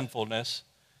 the sinfulness,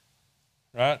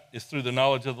 right? It's through the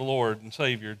knowledge of the Lord and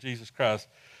Savior, Jesus Christ.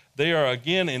 They are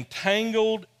again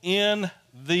entangled in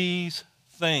these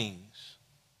things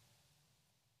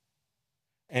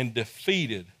and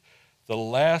defeated. The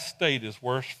last state is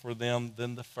worse for them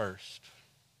than the first.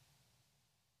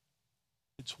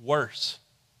 It's worse.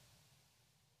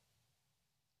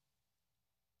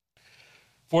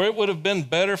 For it would have been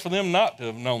better for them not to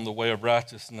have known the way of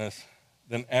righteousness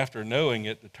than after knowing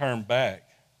it to turn back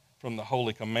from the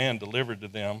holy command delivered to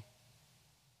them.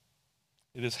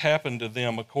 It has happened to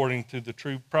them according to the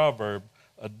true proverb,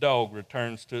 a dog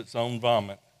returns to its own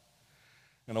vomit,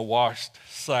 and a washed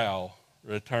sow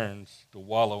returns to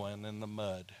wallowing in the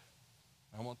mud.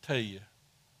 I'm going to tell you,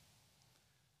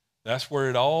 that's where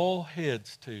it all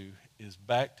heads to, is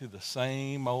back to the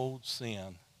same old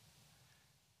sin.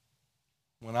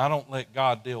 When I don't let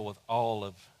God deal with all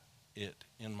of it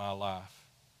in my life,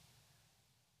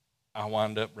 I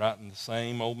wind up right in the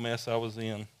same old mess I was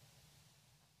in.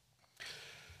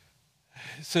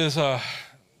 It says,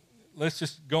 let's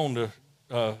just go on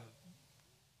to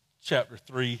chapter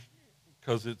 3,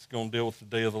 because it's going to deal with the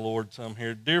day of the Lord some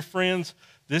here. Dear friends,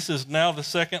 this is now the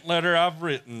second letter I've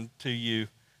written to you.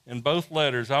 In both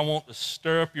letters, I want to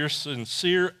stir up your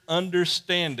sincere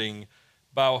understanding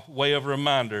by way of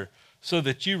reminder, so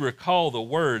that you recall the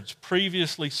words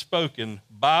previously spoken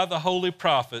by the holy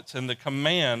prophets and the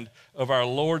command of our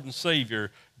Lord and Savior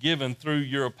given through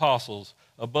your apostles.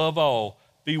 Above all,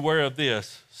 beware of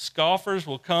this. Scoffers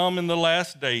will come in the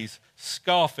last days,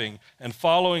 scoffing and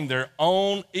following their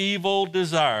own evil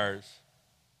desires,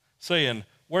 saying,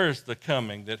 where's the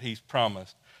coming that he's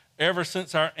promised? Ever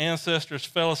since our ancestors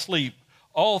fell asleep,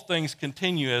 all things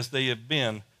continue as they have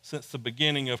been since the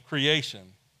beginning of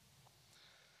creation.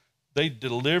 They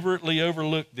deliberately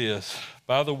overlooked this.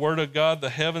 By the word of God, the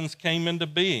heavens came into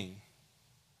being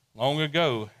long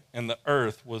ago, and the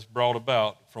earth was brought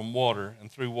about from water and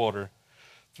through water.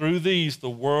 Through these, the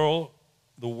world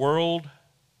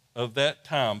of that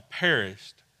time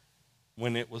perished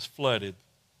when it was flooded.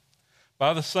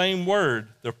 By the same word,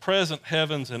 the present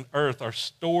heavens and earth are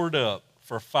stored up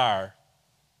for fire,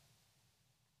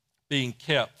 being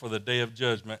kept for the day of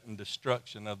judgment and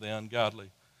destruction of the ungodly.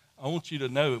 I want you to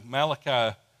know,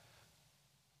 Malachi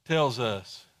tells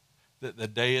us that the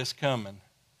day is coming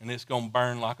and it's going to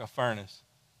burn like a furnace.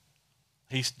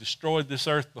 He's destroyed this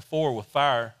earth before with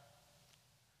fire.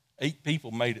 8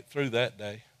 people made it through that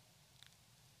day.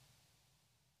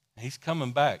 He's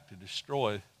coming back to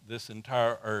destroy this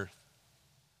entire earth,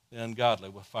 the ungodly,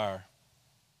 with fire.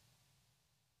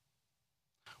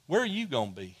 Where are you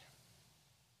going to be?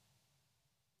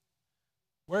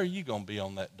 Where are you going to be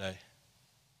on that day?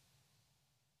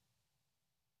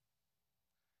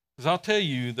 Because I'll tell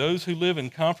you, those who live in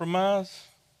compromise,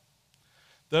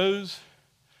 those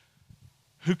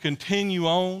who continue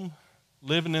on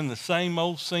living in the same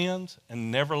old sins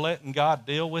and never letting God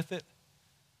deal with it,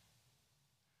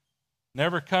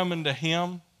 never coming to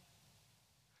Him.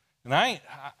 And I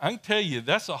can tell you,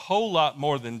 that's a whole lot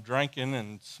more than drinking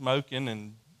and smoking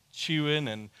and chewing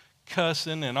and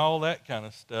cussing and all that kind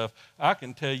of stuff. I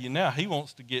can tell you now, He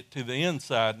wants to get to the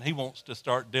inside, and He wants to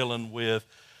start dealing with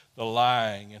the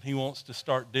lying, and He wants to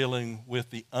start dealing with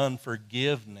the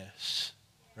unforgiveness,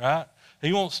 right?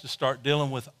 He wants to start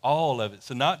dealing with all of it.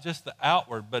 So not just the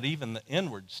outward, but even the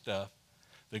inward stuff,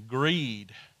 the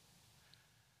greed.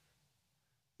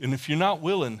 And if you're not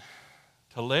willing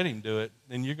to let Him do it,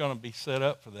 then you're going to be set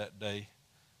up for that day.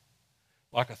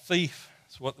 Like a thief,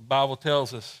 that's what the Bible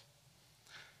tells us.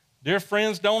 Dear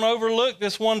friends, don't overlook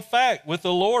this one fact. With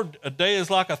the Lord, a day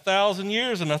is like 1,000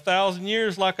 years, and 1,000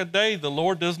 years like a day. The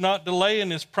Lord does not delay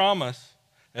in His promise,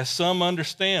 as some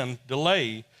understand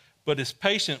delay, but is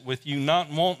patient with you,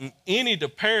 not wanting any to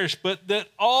perish, but that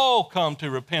all come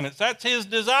to repentance. That's His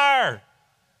desire.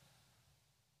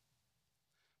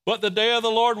 But the day of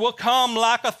the Lord will come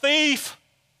like a thief.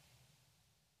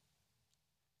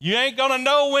 You ain't going to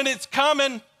know when it's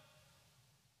coming,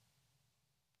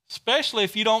 especially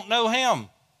if you don't know Him.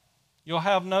 You'll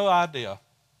have no idea.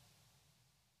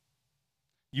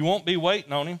 You won't be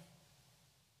waiting on Him.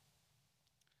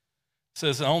 It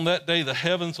says, on that day the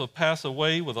heavens will pass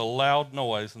away with a loud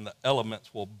noise, and the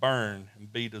elements will burn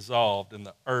and be dissolved, and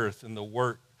the earth and the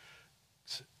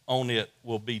works on it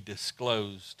will be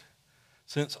disclosed.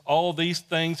 Since all these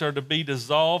things are to be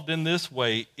dissolved in this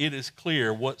way, it is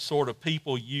clear what sort of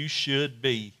people you should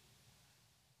be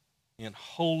in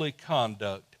holy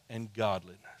conduct and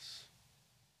godliness,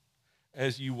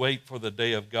 as you wait for the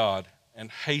day of God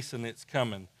and hasten its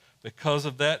coming. Because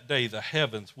of that day, the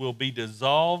heavens will be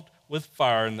dissolved with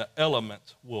fire, and the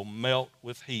elements will melt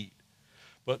with heat.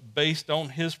 But based on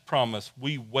His promise,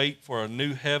 we wait for a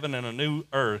new heaven and a new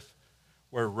earth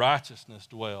where righteousness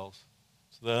dwells.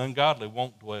 So the ungodly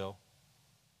won't dwell,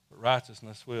 but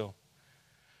righteousness will.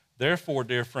 Therefore,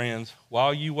 dear friends,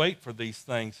 while you wait for these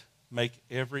things, make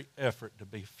every effort to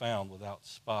be found without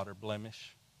spot or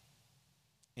blemish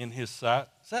in His sight.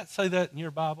 Does that say that in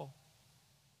your Bible?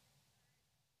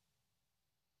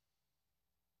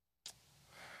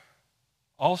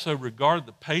 Also regard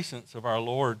the patience of our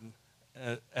Lord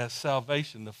as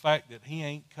salvation. The fact that He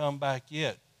ain't come back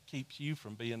yet keeps you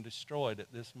from being destroyed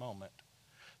at this moment.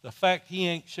 The fact He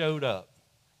ain't showed up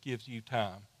gives you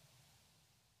time.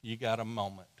 You got a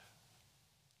moment.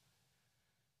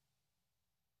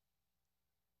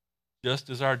 Just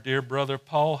as our dear brother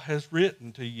Paul has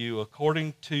written to you,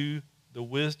 according to the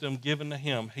wisdom given to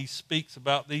him, he speaks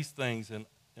about these things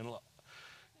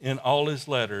in all his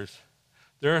letters.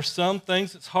 There are some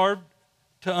things that's hard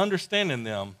to understand in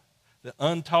them. The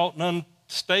untaught and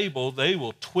unstable, they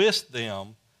will twist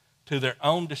them to their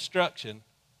own destruction.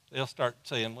 They'll start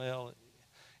saying, well,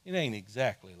 it ain't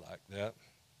exactly like that,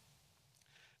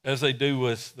 as they do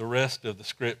with the rest of the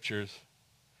scriptures.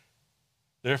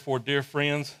 Therefore, dear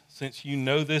friends, since you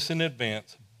know this in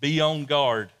advance, be on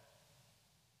guard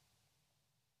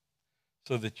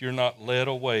so that you're not led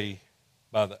away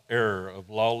by the error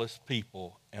of lawless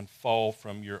people and fall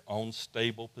from your own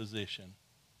stable position.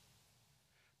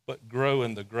 But grow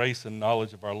in the grace and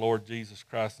knowledge of our Lord Jesus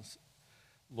Christ,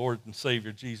 Lord and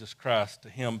Savior Jesus Christ. To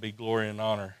Him be glory and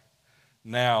honor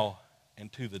now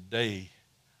and to the day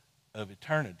of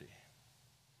eternity.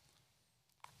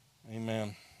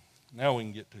 Amen. Now we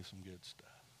can get to some good stuff.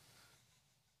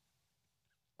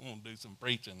 I'm going to do some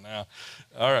preaching now.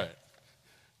 All right.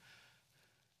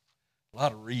 A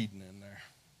lot of reading in there.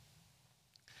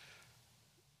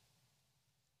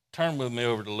 Turn with me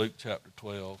over to Luke chapter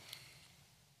 12.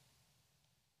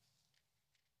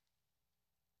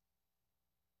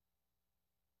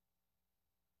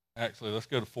 Actually, let's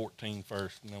go to 14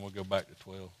 first, and then we'll go back to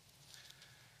 12.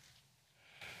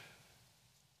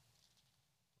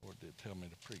 Lord did tell me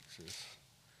to preach this.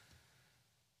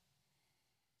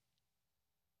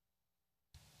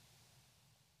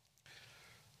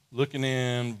 Looking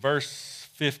in verse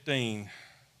 15,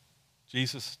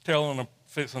 Jesus is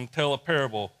fixing to tell a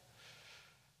parable.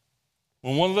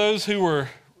 When one of those who were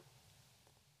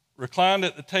reclined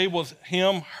at the table with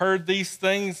him heard these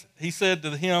things, he said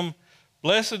to him,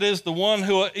 "Blessed is the one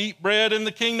who will eat bread in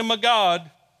the kingdom of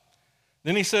God."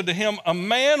 Then he said to him, "A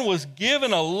man was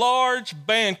given a large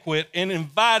banquet and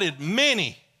invited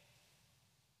many."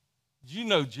 Did you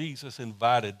know Jesus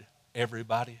invited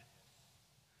everybody?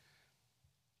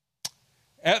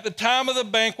 At the time of the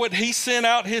banquet, he sent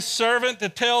out his servant to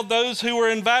tell those who were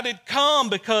invited, "Come,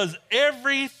 because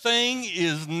everything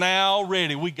is now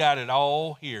ready." We got it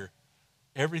all here.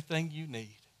 Everything you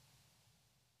need.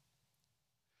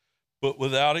 But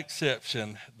without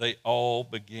exception, they all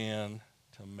began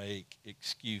to make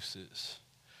excuses.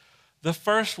 The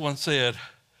first one said,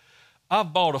 "I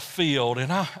bought a field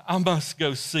and I must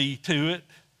go see to it.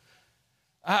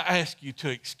 I ask you to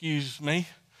excuse me.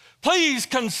 Please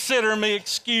consider me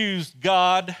excused,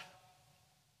 God.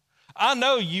 I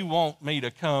know you want me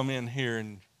to come in here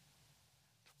and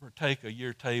partake of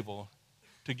your table,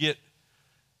 to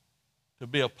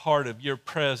be a part of your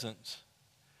presence,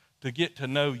 to get to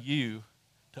know you,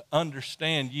 to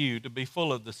understand you, to be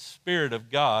full of the Spirit of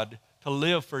God, to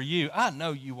live for you. I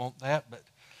know you want that, but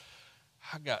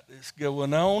I got this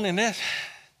going on, and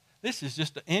this is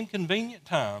just an inconvenient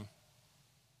time.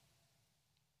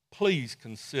 Please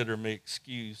consider me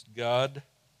excused, God."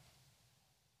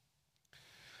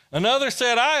 Another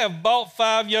said, "I have bought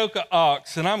 5 yoke of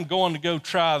ox, and I'm going to go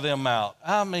try them out.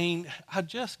 I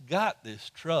just got this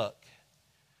truck.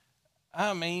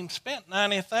 Spent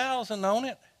 $90,000 on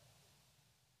it.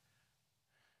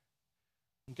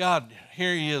 God,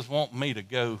 here he is wanting me to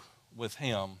go with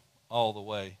him all the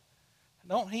way.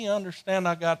 Don't he understand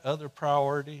I got other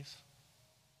priorities?"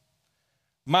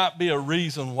 Might be a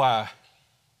reason why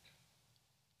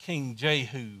King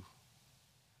Jehu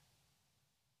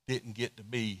didn't get to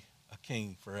be a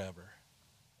king forever,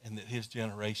 and that his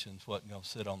generations wasn't going to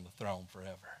sit on the throne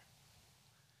forever.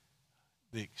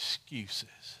 The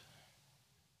excuses.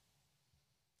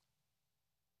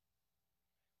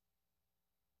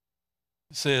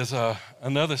 It says,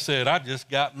 another said, "I just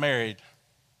got married,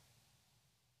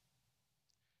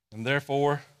 and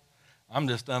therefore I'm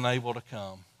just unable to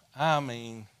come.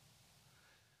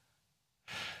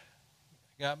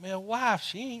 Got me a wife.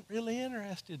 She ain't really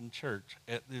interested in church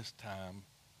at this time.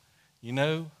 You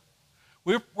know,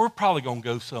 we're probably going to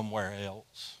go somewhere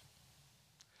else.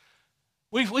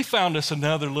 We found us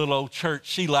another little old church.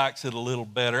 She likes it a little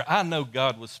better. I know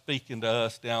God was speaking to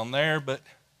us down there, but,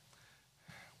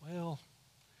 well,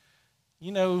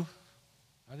 you know,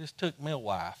 I just took me a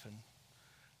wife,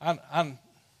 and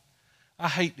I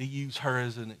hate to use her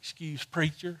as an excuse,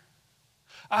 preacher.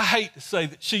 I hate to say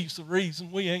that she's the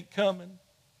reason we ain't coming.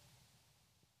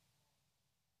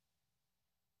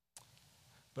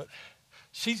 But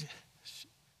she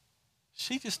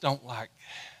just don't like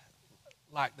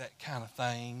that kind of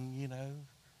thing, you know.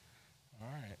 All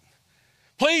right.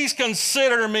 Please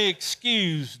consider me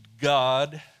excused,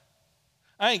 God.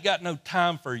 I ain't got no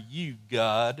time for you,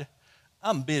 God.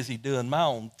 I'm busy doing my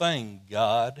own thing,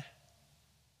 God,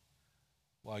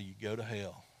 while you go to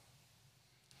hell."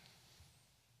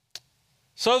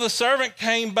 So the servant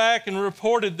came back and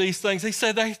reported these things. He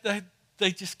said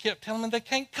they just kept telling me they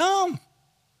can't come.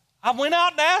 I went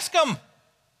out and asked them.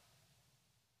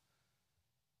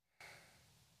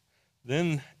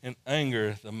 Then in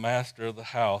anger, the master of the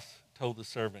house told the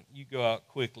servant, "You go out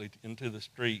quickly into the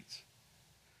streets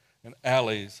and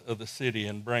alleys of the city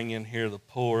and bring in here the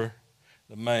poor,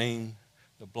 the maimed,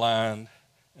 the blind,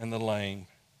 and the lame."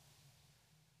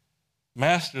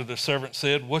 "Master," the servant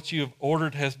said, "what you have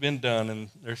ordered has been done,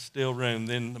 and there's still room."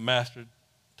 Then the master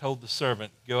told the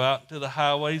servant, "Go out into the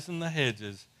highways and the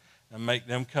hedges and make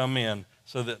them come in,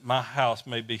 so that my house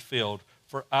may be filled.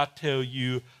 For I tell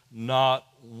you, not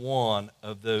one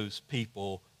of those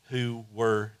people who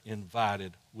were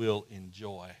invited will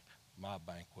enjoy my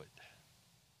banquet."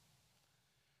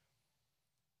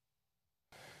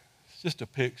 It's just a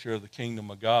picture of the kingdom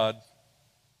of God.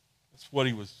 That's what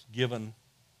he was given.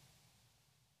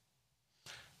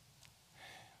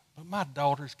 But my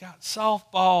daughter's got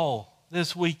softball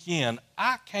this weekend.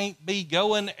 I can't be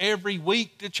going every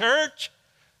week to church.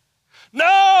 No,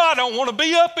 I don't want to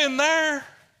be up in there.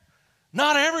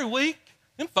 Not every week.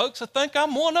 Them folks will think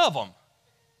I'm one of them.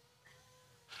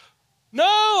 No,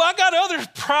 I got other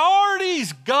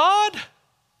priorities, God.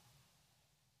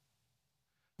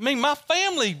 I mean, my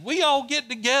family, we all get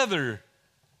together.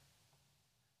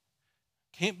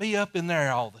 Can't be up in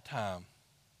there all the time.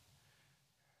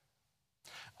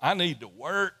 I need to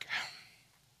work.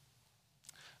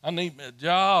 I need a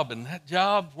job, and that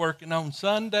job's working on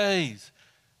Sundays.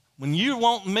 When you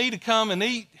want me to come and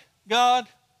eat, God,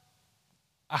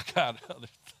 I got other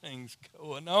things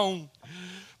going on.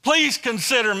 Please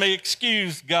consider me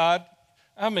excused, God.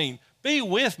 I mean, be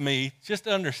with me. Just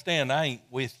understand I ain't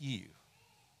with you.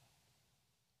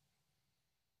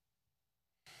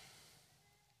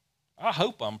 I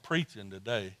hope I'm preaching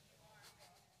today.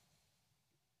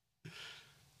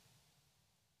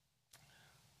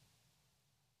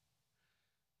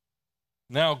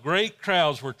 Now great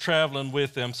crowds were traveling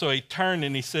with him, so he turned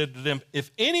and he said to them, if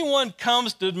anyone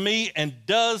comes to me and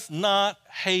does not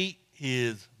hate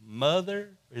his mother,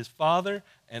 his father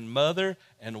and mother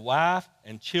and wife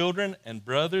and children and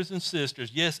brothers and sisters,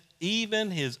 yes,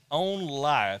 even his own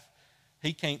life,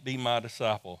 he can't be my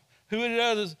disciple.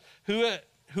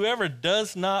 Whoever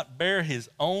does not bear his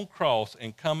own cross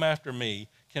and come after me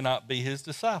cannot be his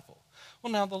disciple.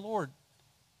 Well, now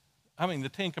the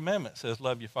Ten Commandments says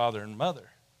love your father and mother,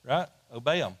 right?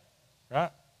 Obey them,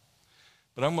 right?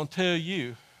 But I'm going to tell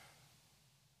you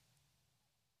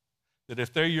that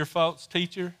if they're your false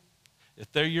teacher,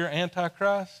 if they're your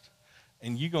antichrist,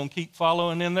 and you're going to keep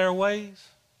following in their ways,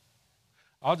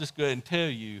 I'll just go ahead and tell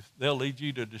you they'll lead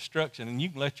you to destruction, and you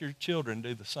can let your children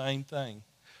do the same thing.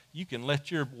 You can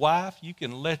let your wife, you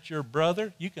can let your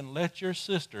brother, you can let your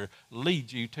sister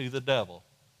lead you to the devil.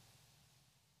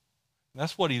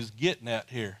 That's what he's getting at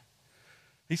here.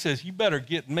 He says, you better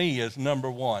get me as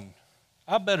number one.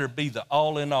 I better be the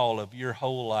all in all of your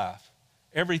whole life.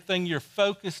 Everything you're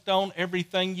focused on,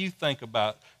 everything you think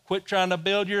about. Quit trying to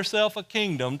build yourself a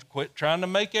kingdom. Quit trying to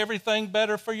make everything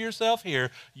better for yourself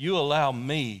here. You allow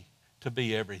me to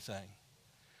be everything.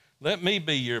 Let me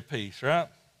be your peace, right?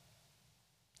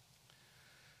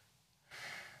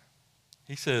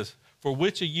 He says, for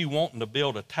which of you wanting to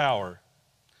build a tower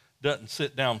doesn't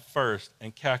sit down first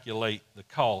and calculate the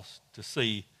cost to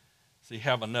see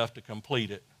have enough to complete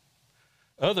it?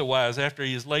 Otherwise, after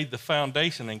he has laid the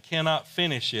foundation and cannot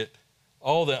finish it,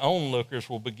 all the onlookers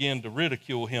will begin to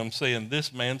ridicule him, saying,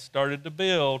 this man started to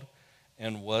build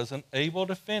and wasn't able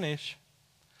to finish.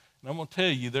 And I'm going to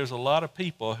tell you, there's a lot of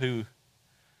people who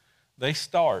they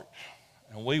start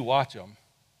and we watch them.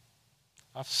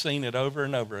 I've seen it over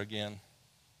and over again.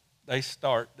 They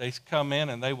come in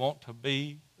and they want to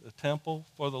be the temple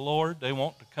for the Lord. They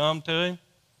want to come to him,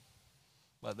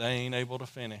 but they ain't able to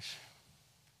finish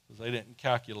because they didn't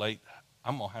calculate,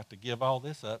 I'm going to have to give all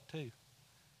this up too.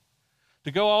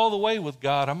 To go all the way with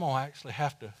God, I'm going to actually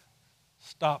have to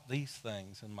stop these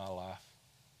things in my life.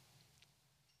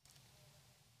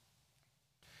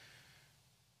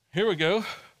 Here we go.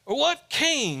 What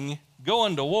king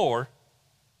going to war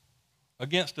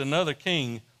against another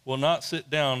king will not sit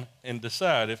down and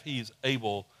decide if he's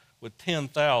able with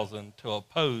 10,000 to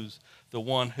oppose the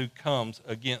one who comes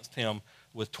against him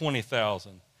with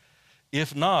 20,000?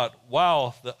 If not,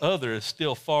 while the other is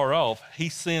still far off, he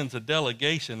sends a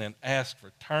delegation and asks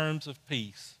for terms of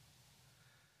peace.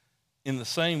 In the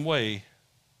same way,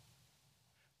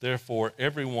 therefore,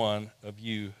 every one of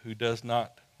you who does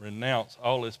not renounce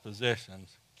all his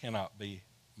possessions cannot be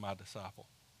my disciple.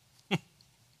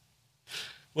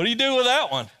 What do you do with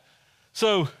that one?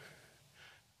 So,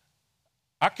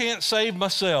 I can't save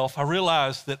myself. I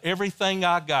realize that everything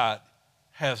I got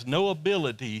has no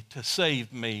ability to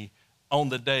save me on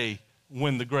the day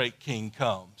when the great king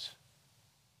comes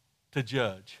to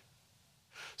judge.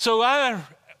 So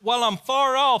while I'm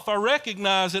far off, I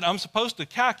recognize that I'm supposed to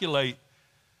calculate,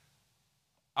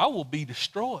 I will be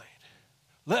destroyed.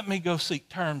 Let me go seek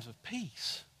terms of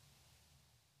peace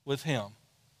with him.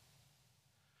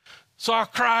 So I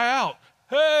cry out,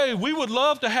 hey, we would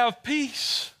love to have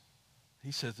peace.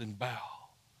 He says, and bow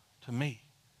to me.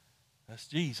 That's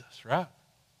Jesus, right?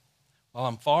 While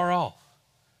I'm far off,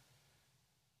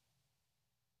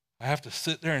 I have to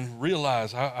sit there and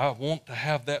realize I want to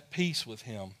have that peace with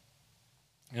him.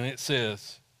 And it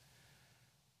says,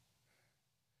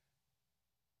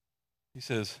 he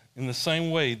says, in the same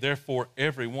way, therefore,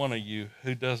 every one of you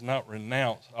who does not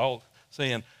renounce all,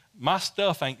 saying, my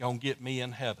stuff ain't going to get me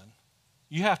in heaven.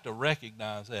 You have to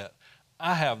recognize that.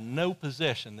 I have no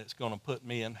possession that's going to put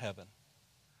me in heaven.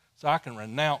 So I can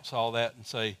renounce all that and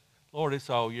say, Lord, it's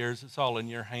all yours. It's all in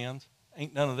your hands.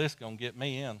 Ain't none of this going to get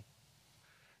me in.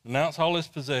 Renounce all his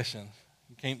possessions.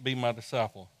 You can't be my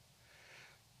disciple.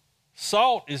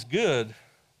 Salt is good,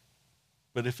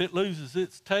 but if it loses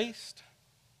its taste,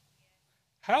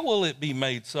 how will it be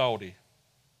made salty?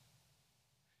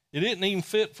 It isn't even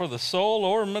fit for the soil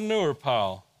or manure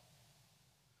pile.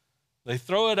 They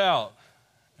throw it out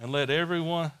and let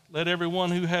everyone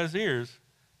who has ears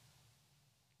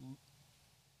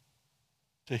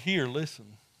to hear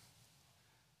listen.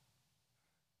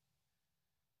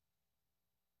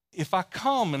 If I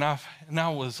come and I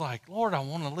was like, Lord, I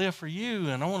want to live for you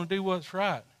and I want to do what's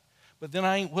right, but then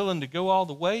I ain't willing to go all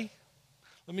the way,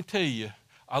 let me tell you,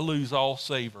 I lose all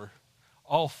savor,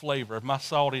 all flavor. My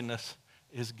saltiness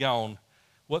is gone.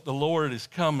 What the Lord is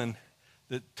coming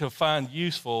to find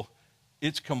useful,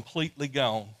 it's completely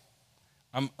gone.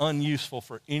 I'm unuseful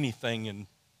for anything and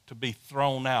to be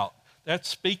thrown out. That's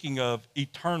speaking of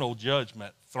eternal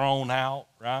judgment, thrown out,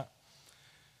 right?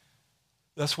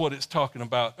 That's what it's talking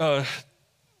about.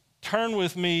 Turn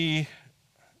with me.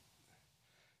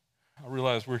 I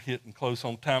realize we're hitting close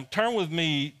on time. Turn with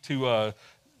me to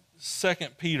 2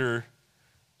 Peter.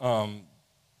 Turn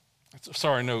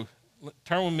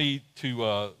with me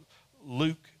to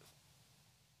Luke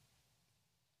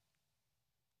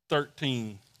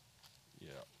 13. Yeah.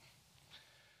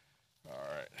 All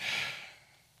right.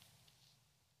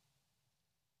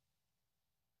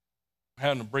 I'm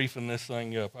having to briefing this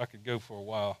thing up. I could go for a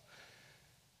while.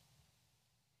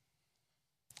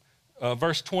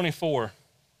 Verse 24.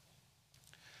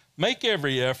 Make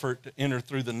every effort to enter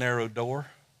through the narrow door.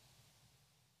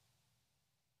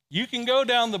 You can go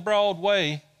down the broad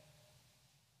way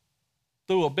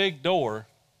through a big door,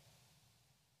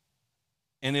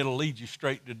 and it'll lead you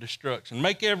straight to destruction.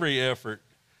 Make every effort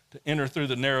to enter through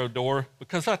the narrow door,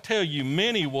 because I tell you,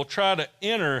 many will try to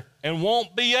enter and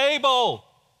won't be able.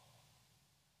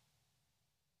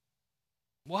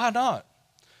 Why not?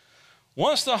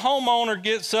 Once the homeowner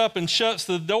gets up and shuts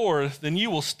the door, then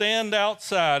you will stand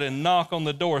outside and knock on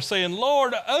the door, saying,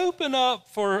 Lord, open up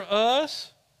for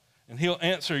us. And he'll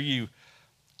answer you,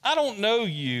 I don't know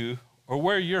you or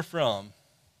where you're from.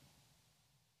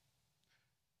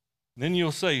 Then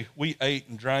you'll say, we ate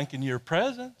and drank in your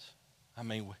presence. I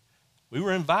mean, we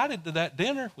were invited to that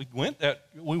dinner. We went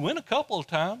a couple of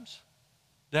times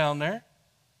down there.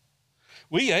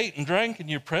 We ate and drank in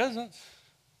your presence.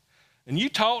 And you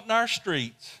taught in our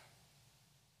streets.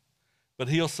 But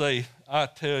he'll say, I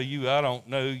tell you, I don't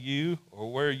know you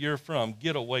or where you're from.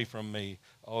 Get away from me,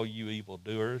 all you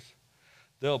evildoers.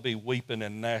 There'll be weeping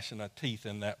and gnashing of teeth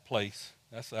in that place.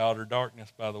 That's the outer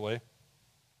darkness, by the way.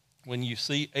 When you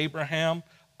see Abraham,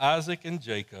 Isaac, and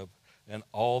Jacob, and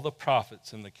all the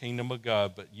prophets in the kingdom of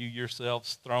God, but you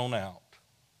yourselves thrown out,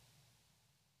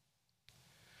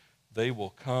 they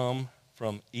will come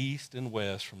from east and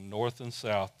west, from north and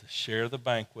south, to share the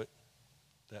banquet,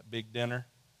 that big dinner,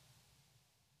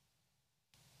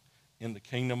 in the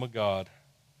kingdom of God.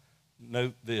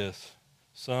 Note this,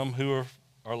 some who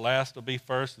are last will be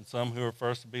first, and some who are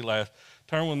first will be last.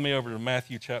 Turn with me over to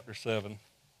Matthew chapter 7.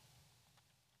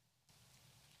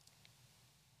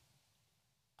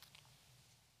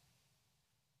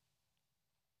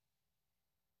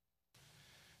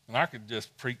 And I could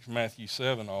just preach Matthew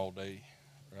 7 all day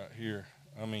right here.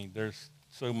 I mean, there's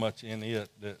so much in it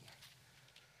that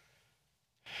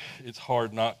it's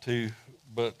hard not to.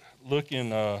 But look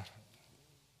in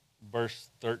verse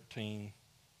 13.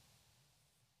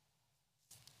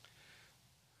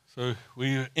 So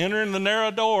we enter in the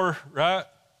narrow door, right?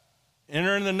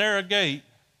 Enter in the narrow gate.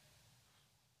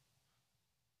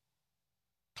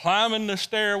 Climbing the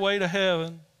stairway to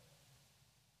heaven.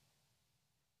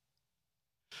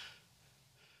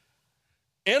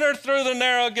 Enter through the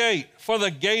narrow gate, for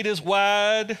the gate is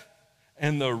wide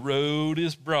and the road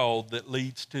is broad that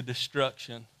leads to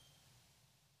destruction.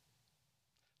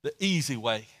 The easy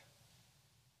way.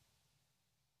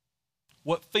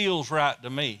 What feels right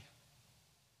to me.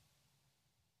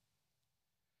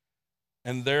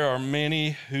 And there are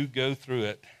many who go through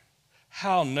it.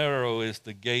 How narrow is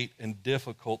the gate and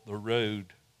difficult the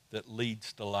road that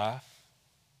leads to life.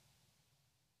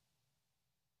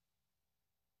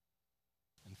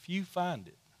 Few find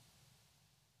it.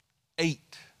 8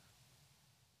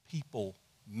 people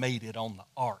made it on the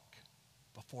ark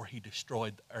before he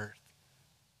destroyed the earth.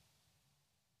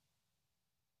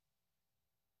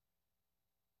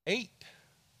 8.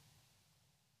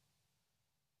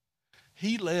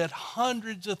 He led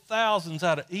hundreds of thousands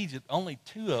out of Egypt. Only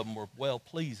 2 of them were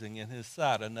well-pleasing in his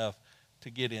sight enough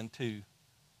to get into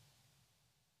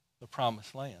the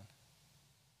promised land.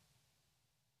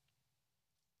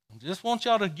 I just want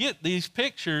y'all to get these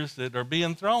pictures that are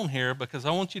being thrown here, because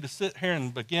I want you to sit here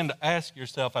and begin to ask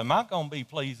yourself, am I going to be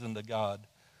pleasing to God?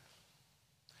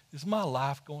 Is my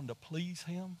life going to please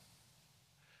him?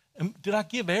 And did I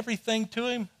give everything to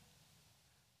him?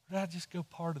 Or did I just go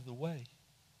part of the way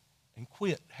and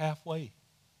quit halfway?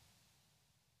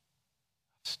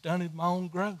 stunted my own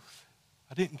growth.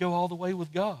 I didn't go all the way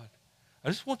with God. I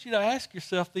just want you to ask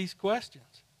yourself these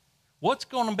questions. What's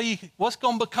going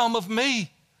to become of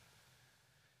me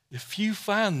if you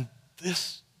find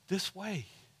this way?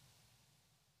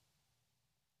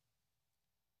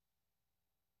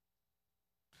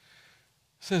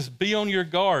 It says, be on your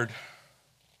guard.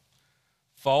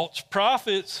 False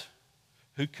prophets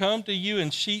who come to you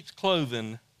in sheep's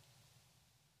clothing,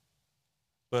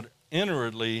 but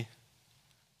inwardly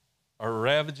are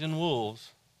ravaging wolves.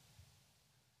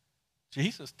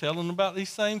 Jesus telling about these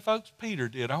same folks Peter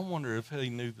did. I wonder if he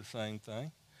knew the same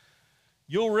thing.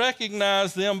 You'll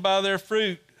recognize them by their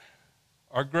fruit.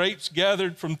 Are grapes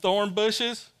gathered from thorn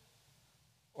bushes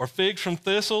or figs from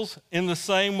thistles? In the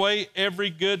same way, every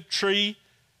good tree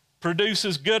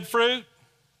produces good fruit,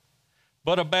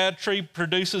 but a bad tree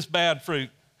produces bad fruit.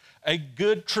 A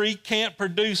good tree can't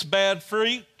produce bad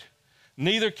fruit,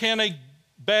 neither can a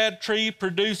bad tree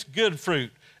produce good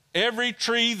fruit. Every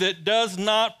tree that does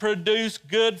not produce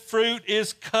good fruit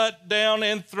is cut down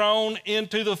and thrown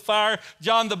into the fire.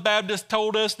 John the Baptist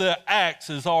told us the axe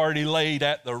is already laid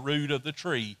at the root of the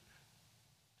tree,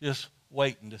 just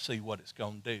waiting to see what it's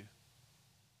going to do.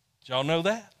 Did y'all know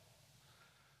that?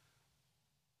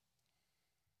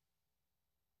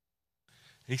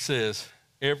 He says,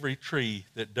 every tree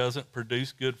that doesn't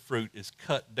produce good fruit is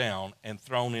cut down and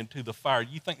thrown into the fire.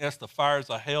 You think that's the fires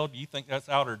of hell? Do you think that's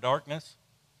outer darkness?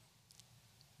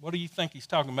 What do you think he's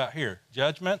talking about here?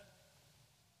 Judgment?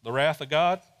 The wrath of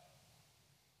God?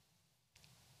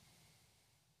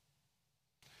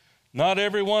 Not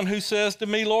everyone who says to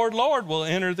me, Lord, Lord, will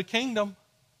enter the kingdom.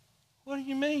 What do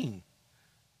you mean?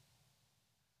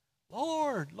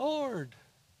 Lord, Lord.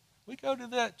 We go to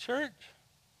that church.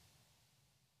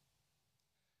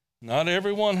 Not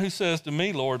everyone who says to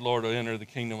me, Lord, Lord, will enter the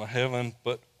kingdom of heaven,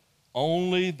 but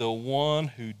only the one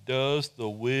who does the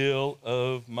will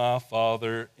of my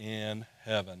Father in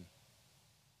heaven.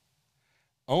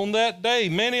 On that day,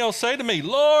 many will say to me,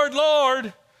 Lord,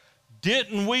 Lord,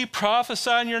 didn't we prophesy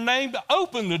in your name to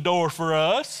open the door for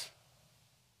us?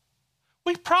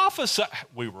 We prophesied.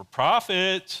 We were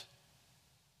prophets.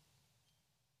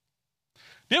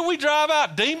 Didn't we drive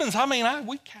out demons? I mean,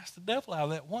 we cast the devil out of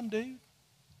that one dude.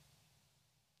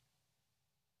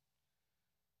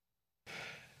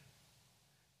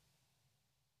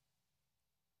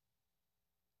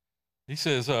 He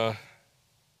says,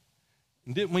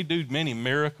 didn't we do many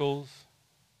miracles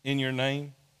in your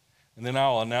name? And then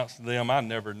I'll announce to them, I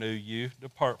never knew you.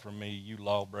 Depart from me, you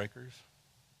lawbreakers.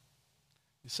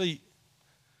 You see,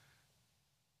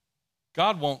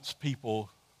 God wants people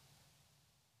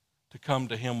to come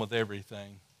to him with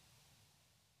everything,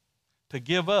 to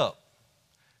give up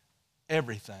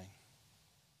everything.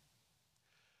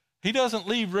 He doesn't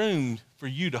leave room for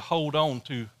you to hold on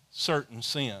to certain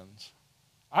sins.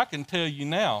 I can tell you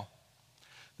now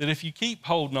that if you keep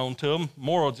holding on to them,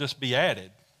 more will just be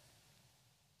added.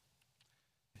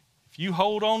 If you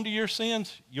hold on to your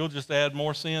sins, you'll just add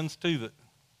more sins to it.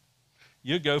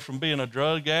 You'll go from being a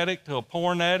drug addict to a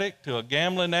porn addict to a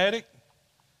gambling addict.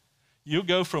 You'll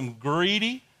go from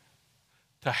greedy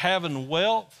to having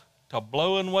wealth to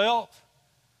blowing wealth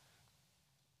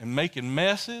and making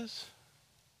messes,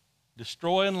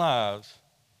 destroying lives.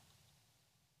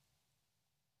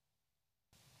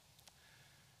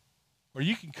 Or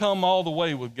you can come all the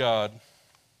way with God.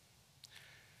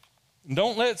 And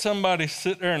don't let somebody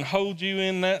sit there and hold you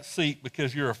in that seat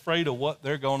because you're afraid of what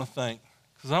they're going to think.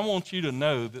 Because I want you to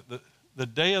know that the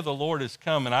day of the Lord is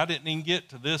coming. I didn't even get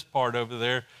to this part over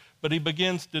there, but he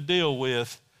begins to deal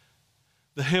with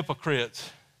the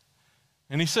hypocrites.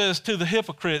 And he says to the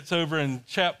hypocrites over in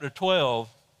chapter 12,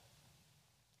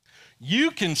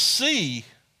 you can see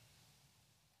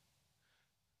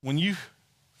when you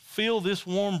feel this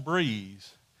warm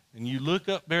breeze and you look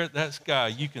up there at that sky,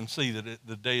 you can see that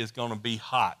the day is going to be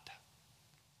hot.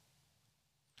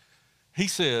 He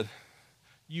said,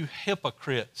 you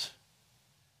hypocrites,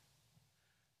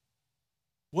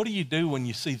 what do you do when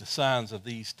you see the signs of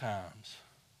these times,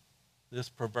 this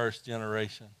perverse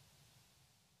generation?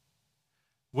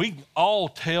 We all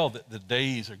tell that the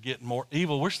days are getting more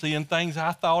evil. We're seeing things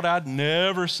I thought I'd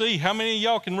never see. How many of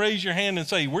y'all can raise your hand and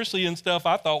say, we're seeing stuff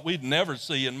I thought we'd never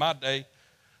see in my day?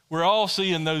 We're all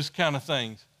seeing those kind of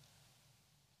things.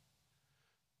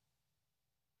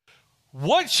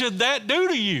 What should that do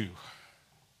to you?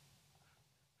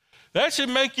 That should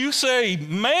make you say,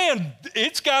 man,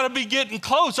 it's got to be getting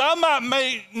close. I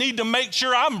might need to make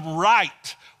sure I'm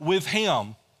right with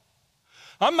him.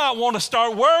 I might want to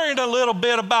start worrying a little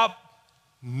bit about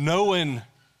knowing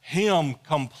him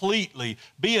completely,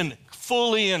 being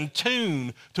fully in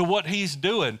tune to what he's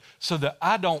doing so that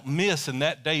I don't miss and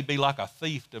that day be like a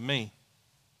thief to me.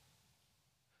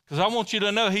 Because I want you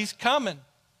to know he's coming.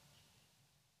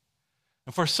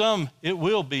 And for some, it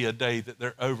will be a day that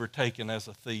they're overtaken as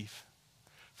a thief.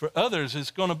 For others,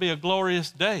 it's going to be a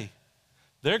glorious day.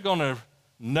 They're going to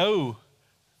know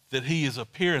that he is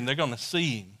appearing. They're going to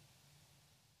see him.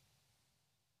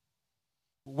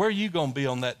 Where are you going to be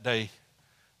on that day?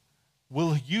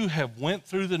 Will you have went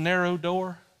through the narrow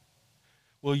door?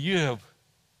 Will you have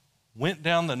went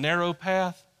down the narrow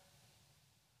path?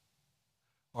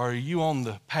 Or are you on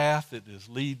the path that is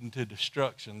leading to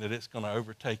destruction, that it's going to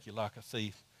overtake you like a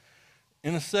thief?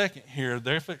 In a second here,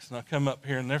 they're fixing to come up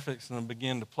here and they're fixing to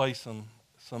begin to play some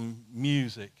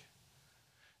music.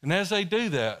 And as they do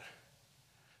that,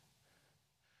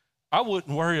 I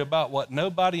wouldn't worry about what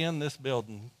nobody in this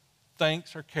building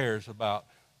thinks or cares about.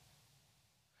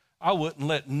 I wouldn't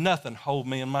let nothing hold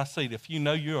me in my seat. If you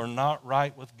know you are not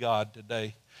right with God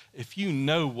today, if you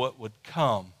know what would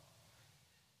come,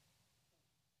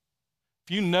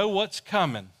 if you know what's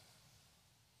coming,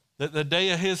 that the day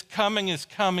of his coming is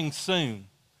coming soon,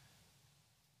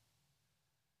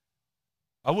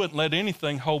 I wouldn't let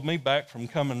anything hold me back from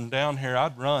coming down here.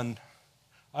 I'd run.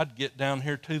 I'd get down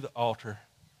here to the altar.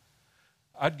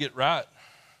 I'd get right.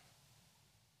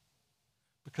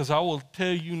 Because I will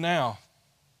tell you now,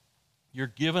 you're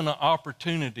given an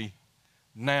opportunity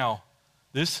now.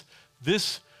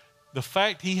 The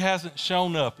fact he hasn't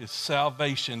shown up is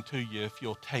salvation to you if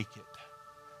you'll take it.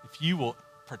 If you will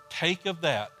partake of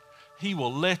that, he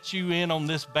will let you in on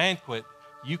this banquet.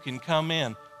 You can come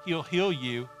in. He'll heal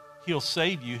you. He'll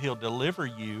save you. He'll deliver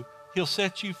you. He'll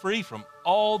set you free from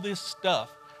all this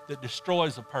stuff that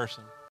destroys a person.